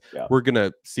because we're going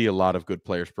to see a lot of good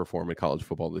players perform in college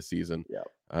football this season.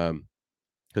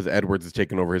 Because Edwards is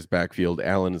taking over his backfield.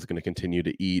 Allen is going to continue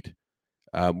to eat.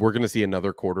 We're going to see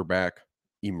another quarterback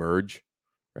emerge,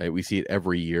 right? We see it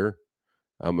every year.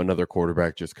 Another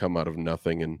quarterback just come out of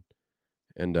nothing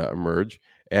and emerge.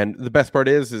 And the best part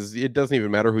is it doesn't even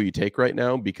matter who you take right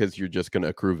now because you're just going to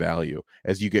accrue value.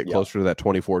 As you get closer to that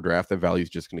 24 draft, the value is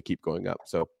just going to keep going up.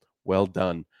 So well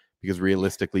done, because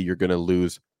realistically, you're going to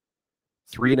lose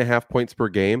 3.5 points per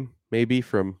game, maybe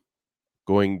from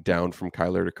going down from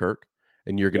Kyler to Kirk.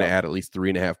 And you're going to add at least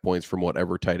 3.5 points from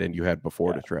whatever tight end you had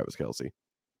before to Travis Kelce.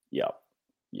 Yeah,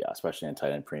 especially in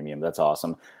tight end premium. That's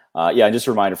awesome. And just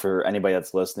a reminder for anybody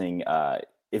that's listening,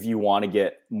 if you want to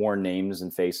get more names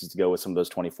and faces to go with some of those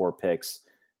 24 picks,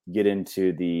 get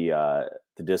into the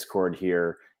Discord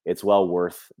here. It's well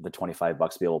worth the $25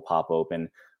 to be able to pop open.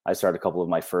 I started a couple of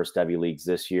my first Devy leagues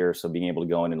this year, so being able to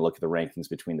go in and look at the rankings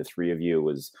between the 3 of you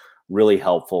was really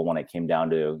helpful when it came down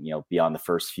to, beyond the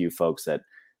first few folks that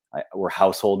were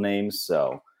household names.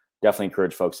 So definitely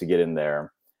encourage folks to get in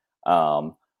there.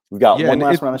 We've got one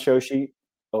last one on the show sheet.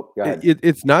 Oh, go ahead.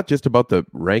 It's not just about the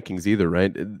rankings either,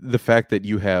 right? The fact that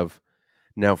you have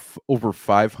now over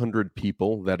 500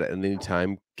 people that at any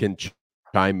time can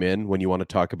chime in when you want to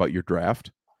talk about your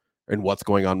draft and what's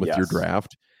going on with your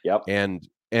draft. Yep.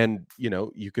 And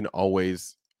you can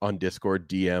always on Discord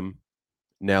DM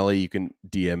Nelly, you can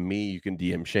DM me, you can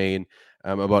DM Shane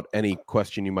about any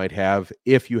question you might have.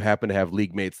 If you happen to have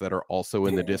league mates that are also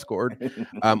in the Discord,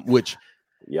 which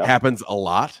happens a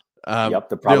lot.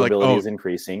 The probability is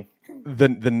increasing. The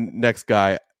next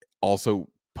guy also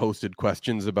posted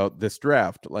questions about this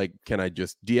draft. Like, can I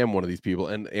just DM one of these people?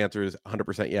 And the answer is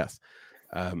 100% yes.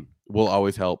 We'll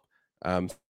always help.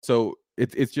 So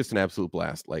it's just an absolute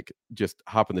blast. Like, just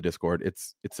hop in the Discord.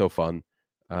 It's so fun.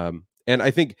 And I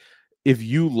think if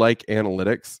you like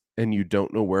analytics and you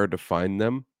don't know where to find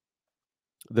them,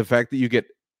 the fact that you get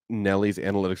Nelly's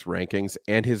analytics rankings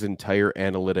and his entire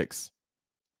analytics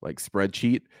like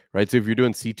spreadsheet, right? So if you're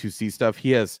doing C2C stuff,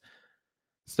 he has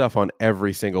stuff on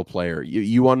every single player.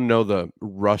 You want to know the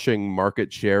rushing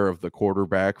market share of the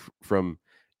quarterback from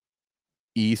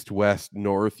East, West,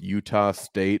 North, Utah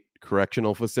State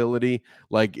Correctional Facility,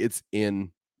 like it's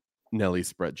in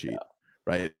Nelly's spreadsheet,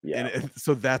 right? Yeah. And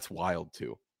so that's wild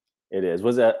too. It is.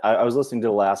 I was listening to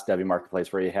the last Devy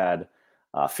Marketplace where he had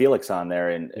Felix on there,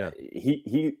 and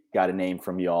he got a name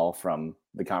from y'all from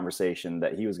the conversation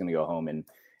that he was going to go home and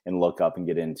look up and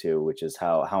get into, which is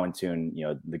how in tune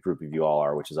the group of you all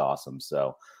are, which is awesome.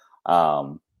 So I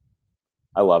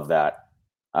love that.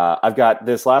 I've got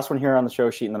this last one here on the show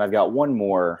sheet, and then I've got one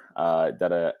more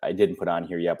that I didn't put on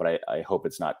here yet, but I hope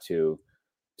it's not too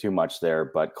much there.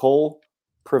 But Cole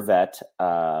Privet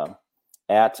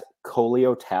at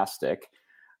Coliotastic,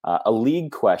 a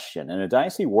league question. In a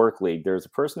Dynasty Work League, there's a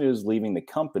person who's leaving the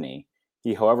company.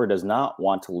 He, however, does not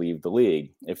want to leave the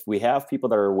league. If we have people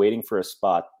that are waiting for a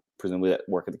spot, presumably that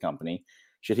work at the company,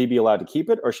 should he be allowed to keep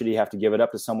it, or should he have to give it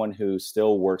up to someone who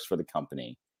still works for the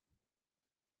company?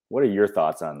 What are your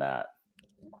thoughts on that?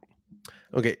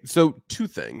 Okay, so two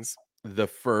things. The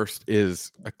first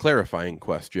is a clarifying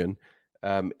question.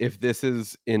 If this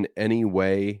is in any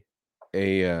way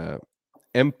a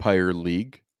Empire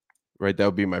League, right, that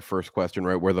would be my first question,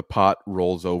 right, where the pot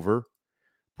rolls over.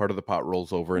 Part of the pot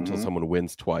rolls over until someone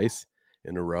wins twice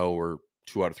in a row or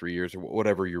 2 out of 3 years or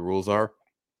whatever your rules are,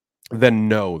 then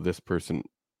no, this person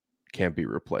can't be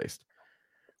replaced,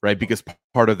 right? Because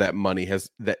part of that money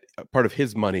part of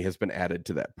his money has been added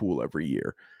to that pool every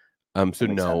year. So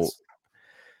no.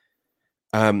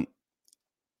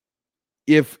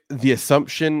 If the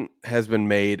assumption has been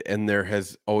made and there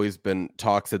has always been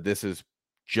talks that this is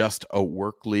just a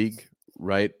work league,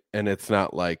 right? And it's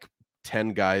not like 10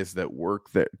 guys that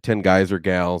work there, 10 guys or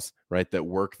gals, right, that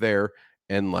work there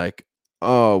and like,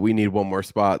 oh, we need one more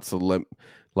spot. So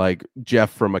like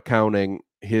Jeff from accounting,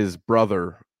 his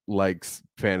brother likes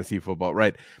fantasy football,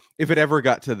 right? If it ever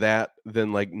got to that,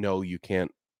 then like, no, you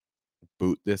can't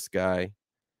boot this guy.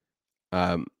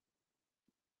 But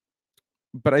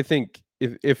I think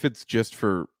if it's just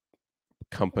for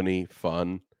company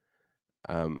fun,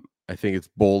 I think it's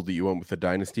bold that you went with a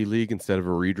dynasty league instead of a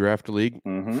redraft league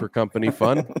for company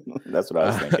fun. That's what I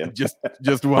was thinking.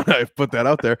 just want to put that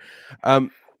out there.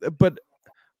 But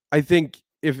I think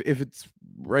if it's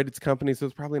right, it's company, so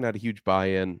it's probably not a huge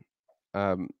buy-in.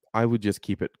 I would just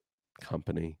keep it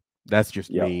company. That's just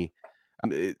me.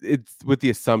 It's with the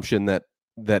assumption that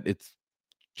it's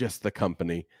just the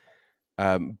company.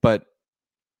 But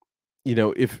you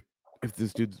know, if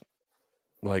this dude's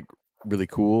like really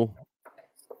cool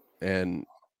and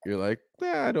you're like,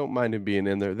 I don't mind him being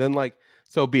in there, then like,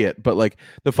 so be it. But like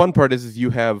the fun part is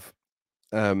you have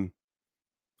 11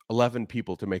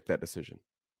 people to make that decision.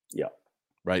 Yeah.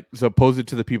 Right. So pose it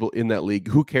to the people in that league.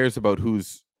 Who cares about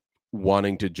who's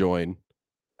wanting to join?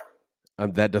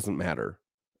 That doesn't matter.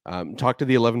 Talk to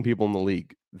the 11 people in the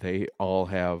league. They all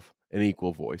have an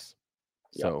equal voice.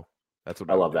 So that's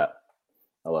what I love that.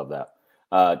 I love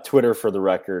that. Twitter, for the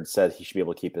record, said he should be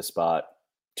able to keep his spot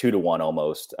 2-1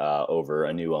 almost over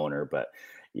a new owner. But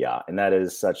yeah, and that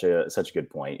is such a good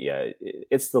point. Yeah,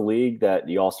 it's the league that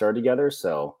you all started together.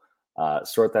 So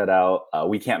sort that out.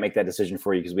 We can't make that decision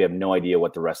for you because we have no idea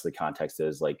what the rest of the context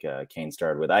is. Like Kane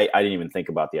started with, I didn't even think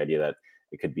about the idea that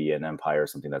it could be an empire or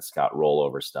something that's got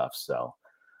rollover stuff. So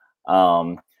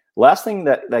last thing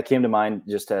that came to mind,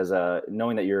 just as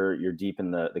knowing that you're deep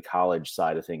in the college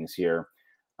side of things here.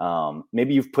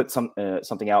 Maybe you've put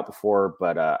something out before,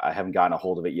 but I haven't gotten a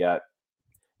hold of it yet.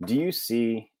 Do you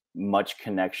see much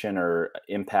connection or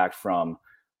impact from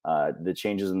the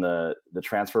changes in the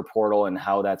transfer portal and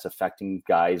how that's affecting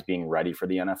guys being ready for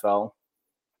the NFL?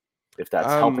 If that's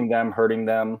helping them, hurting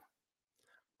them?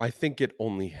 I think it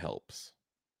only helps,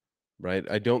 right?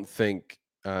 I don't think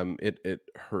it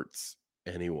hurts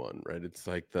anyone, right? It's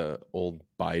like the old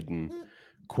Biden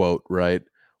quote, right?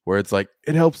 Where it's like,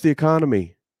 it helps the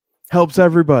economy, helps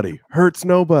everybody, hurts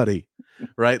nobody,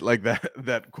 right? Like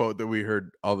that quote that we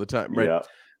heard all the time, right?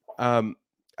 Yeah.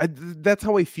 That's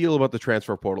how I feel about the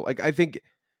transfer portal. Like, I think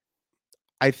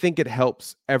it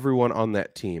helps everyone on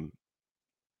that team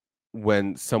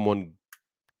when someone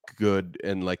good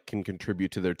and like can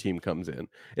contribute to their team comes in.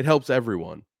 It helps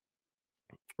everyone,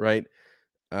 right?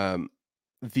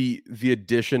 The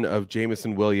addition of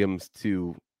Jameson Williams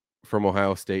from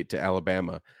Ohio State to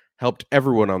Alabama helped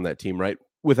everyone on that team, right?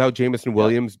 Without Jameson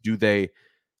Williams, do they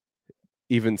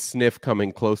even sniff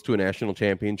coming close to a national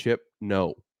championship?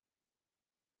 No,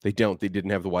 they don't. They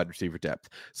didn't have the wide receiver depth.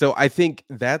 So I think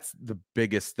that's the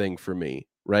biggest thing for me,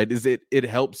 right? Is it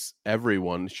helps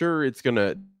everyone. Sure, it's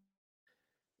gonna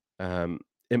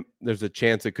there's a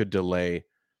chance it could delay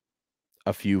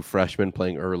a few freshmen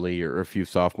playing early or a few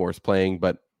sophomores playing,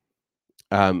 but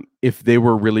if they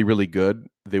were really, really good,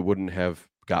 they wouldn't have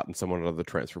gotten someone out of the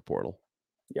transfer portal.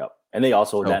 Yep. And they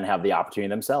also then have the opportunity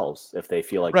themselves if they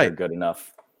feel like they're good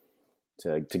enough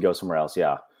to go somewhere else.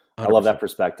 Yeah. 100%. I love that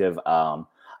perspective.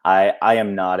 I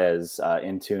am not as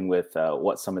in tune with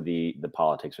what some of the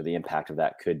politics or the impact of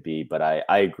that could be, but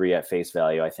I agree at face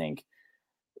value. I think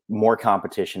more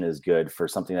competition is good for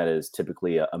something that is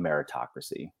typically a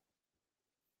meritocracy.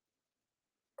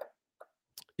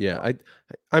 Yeah,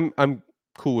 I'm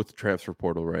cool with the transfer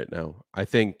portal right now. I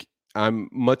think I'm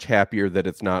much happier that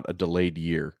it's not a delayed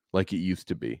year like it used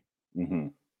to be. Mm-hmm.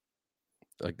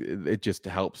 Like it just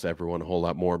helps everyone a whole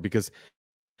lot more because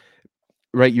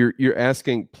right, you're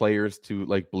asking players to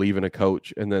like believe in a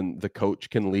coach, and then the coach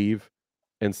can leave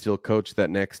and still coach that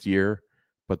next year,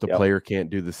 but the Yep. player can't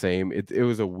do the same. It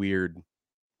was a weird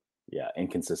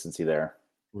Inconsistency there.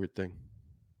 thing.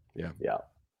 Yeah. Yeah.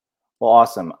 Well,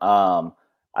 awesome.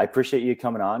 I appreciate you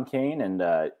coming on, Kane, and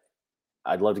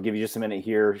I'd love to give you just a minute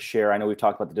here, share. I know we've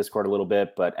talked about the Discord a little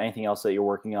bit, but anything else that you're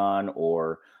working on,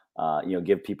 or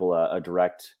give people a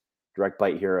direct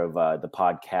bite here of the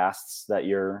podcasts that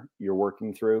you're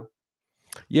working through.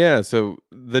 Yeah, so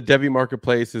the Devi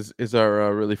Marketplace is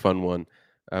our really fun one,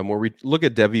 where we look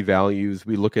at Devi values,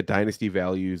 we look at dynasty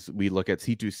values, we look at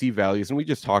C2C values, and we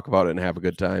just talk about it and have a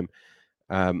good time.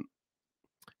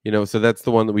 So that's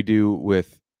the one that we do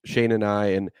with Shane and I,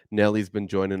 and Nellie's been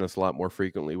joining us a lot more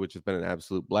frequently, which has been an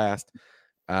absolute blast.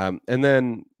 And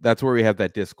then that's where we have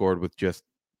that Discord with just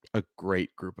a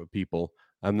great group of people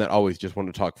that always just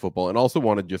want to talk football and also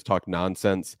want to just talk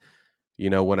nonsense.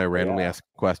 When I randomly ask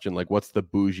a question like, what's the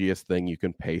bougiest thing you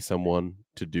can pay someone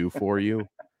to do for you?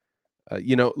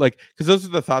 Because those are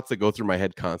the thoughts that go through my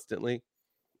head constantly.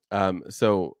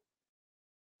 So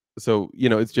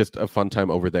it's just a fun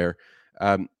time over there.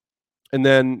 And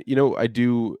then, I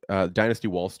do Dynasty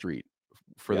Wall Street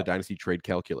for the Dynasty Trade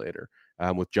Calculator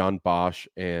with John Bosch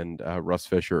and Russ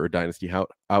Fisher, or Dynasty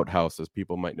Outhouse, as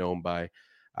people might know him by.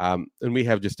 And we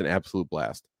have just an absolute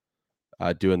blast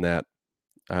doing that.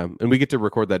 And we get to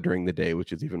record that during the day,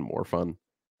 which is even more fun.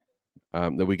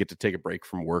 That we get to take a break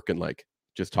from work and like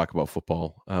just talk about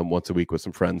football once a week with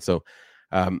some friends. So,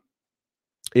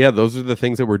 those are the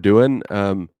things that we're doing.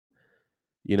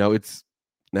 It's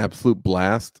an absolute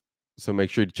blast. So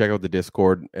make sure to check out the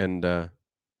Discord and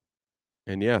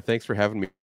thanks for having me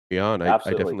on. I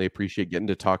definitely appreciate getting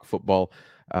to talk football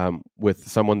with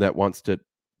someone that wants to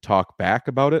talk back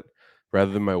about it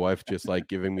rather than my wife just like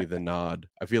giving me the nod.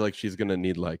 I feel like she's gonna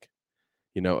need like,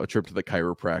 a trip to the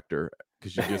chiropractor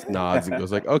because she just nods and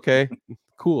goes like, okay,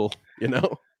 cool.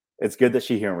 It's good that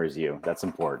she humors you. That's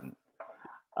important.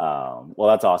 Well,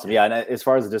 that's awesome. Yeah, and as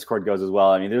far as the Discord goes as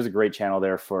well, I mean, there's a great channel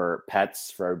there for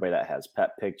pets, for everybody that has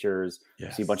pet pictures.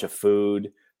 Yes. See a bunch of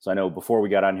food. So I know before we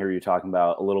got on here, you're talking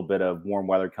about a little bit of warm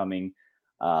weather coming,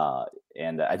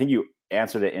 and I think you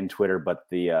answered it in Twitter. But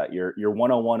the your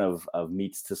 101 of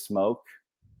meats to smoke,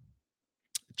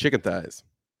 chicken thighs.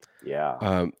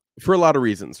 Yeah. For a lot of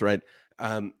reasons, right?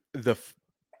 The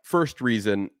first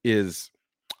reason is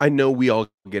I know we all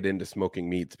get into smoking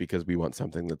meats because we want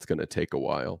something that's going to take a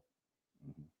while,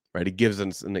 right? It gives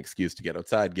us an excuse to get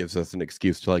outside, gives us an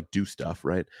excuse to like do stuff,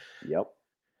 right? Yep.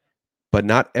 But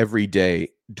not every day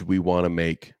do we want to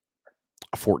make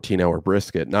a 14-hour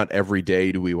brisket. Not every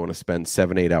day do we want to spend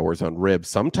 7-8 hours on ribs.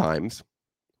 Sometimes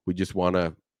we just want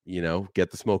to,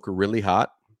 get the smoker really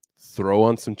hot, throw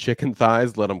on some chicken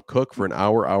thighs, let them cook for an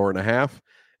hour, hour and a half,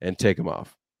 and take them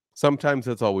off. Sometimes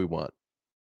that's all we want.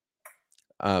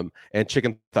 And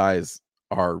chicken thighs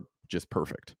are just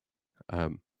perfect.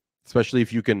 Especially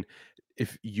if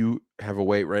you have a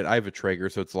weight, right? I have a Traeger,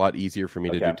 so it's a lot easier for me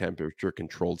to do temperature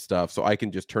controlled stuff. So I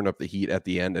can just turn up the heat at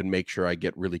the end and make sure I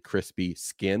get really crispy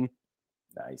skin.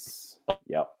 Nice.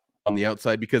 Yep. On the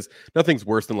outside, because nothing's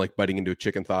worse than like biting into a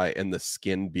chicken thigh and the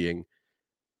skin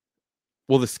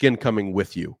coming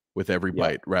with you with every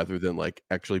bite rather than like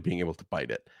actually being able to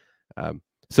bite it.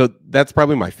 So that's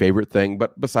probably my favorite thing.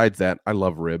 But besides that, I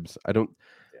love ribs.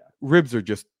 Ribs are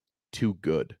just too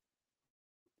good.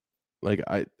 Like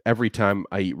every time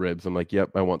I eat ribs, I'm like,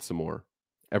 yep, I want some more.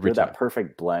 They're that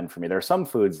perfect blend for me. There are some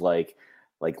foods like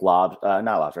not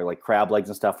lobster, like crab legs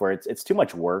and stuff where it's too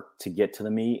much work to get to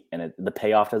the meat and the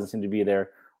payoff doesn't seem to be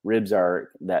there. Ribs are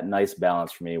that nice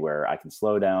balance for me where I can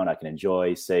slow down, I can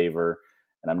enjoy, savor,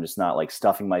 and I'm just not like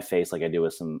stuffing my face like I do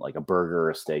with some like a burger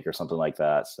or a steak or something like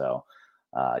that. So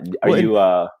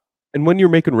and when you're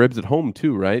making ribs at home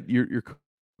too, right? You're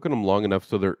cooking them long enough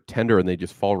so they're tender and they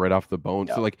just fall right off the bone.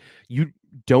 So like you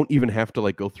don't even have to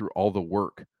like go through all the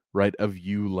work, right? Of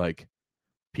you like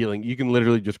peeling. You can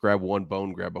literally just grab one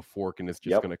bone, grab a fork, and it's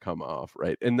just gonna come off,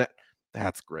 right? And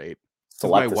that's great.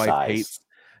 Select the size.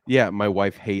 My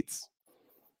wife hates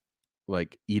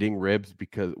like eating ribs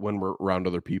because when we're around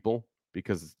other people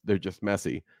because they're just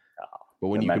messy. But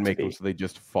when you can make them so they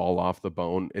just fall off the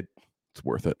bone, it's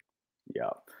worth it. Yeah,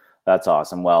 that's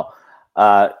awesome. Well,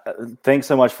 thanks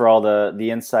so much for all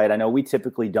the insight. I know we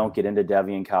typically don't get into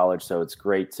Devi in college, so it's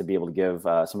great to be able to give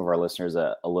some of our listeners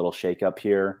a little shake up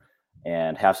here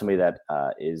and have somebody that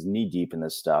is knee deep in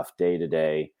this stuff day to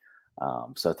day.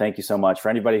 So thank you so much for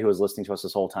anybody who was listening to us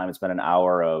this whole time. It's been an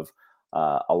hour of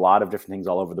a lot of different things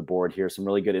all over the board here. Some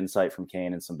really good insight from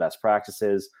Kane and some best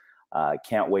practices.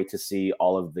 Can't wait to see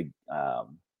all of the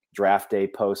draft day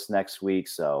posts next week.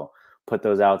 So put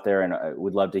those out there, and I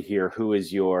would love to hear who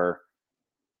is your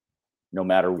no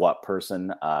matter what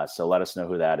person. So let us know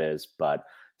who that is. But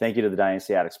thank you to the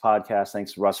Dynasty Addicts podcast.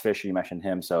 Thanks to Russ Fisher. You mentioned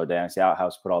him. So Dynasty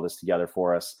Outhouse put all this together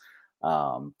for us.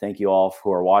 Thank you all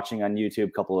who are watching on YouTube.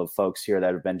 A couple of folks here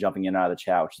that have been jumping in and out of the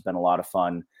chat, which has been a lot of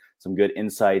fun. Some good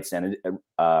insights. And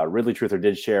Ridley Truther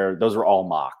did share, those are all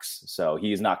mocks. So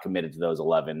he's not committed to those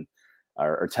 11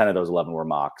 or 10 of those 11 were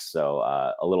mocks. So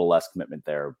a little less commitment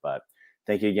there. But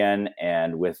thank you again.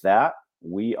 And with that,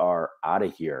 we are out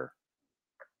of here.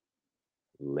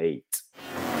 Late.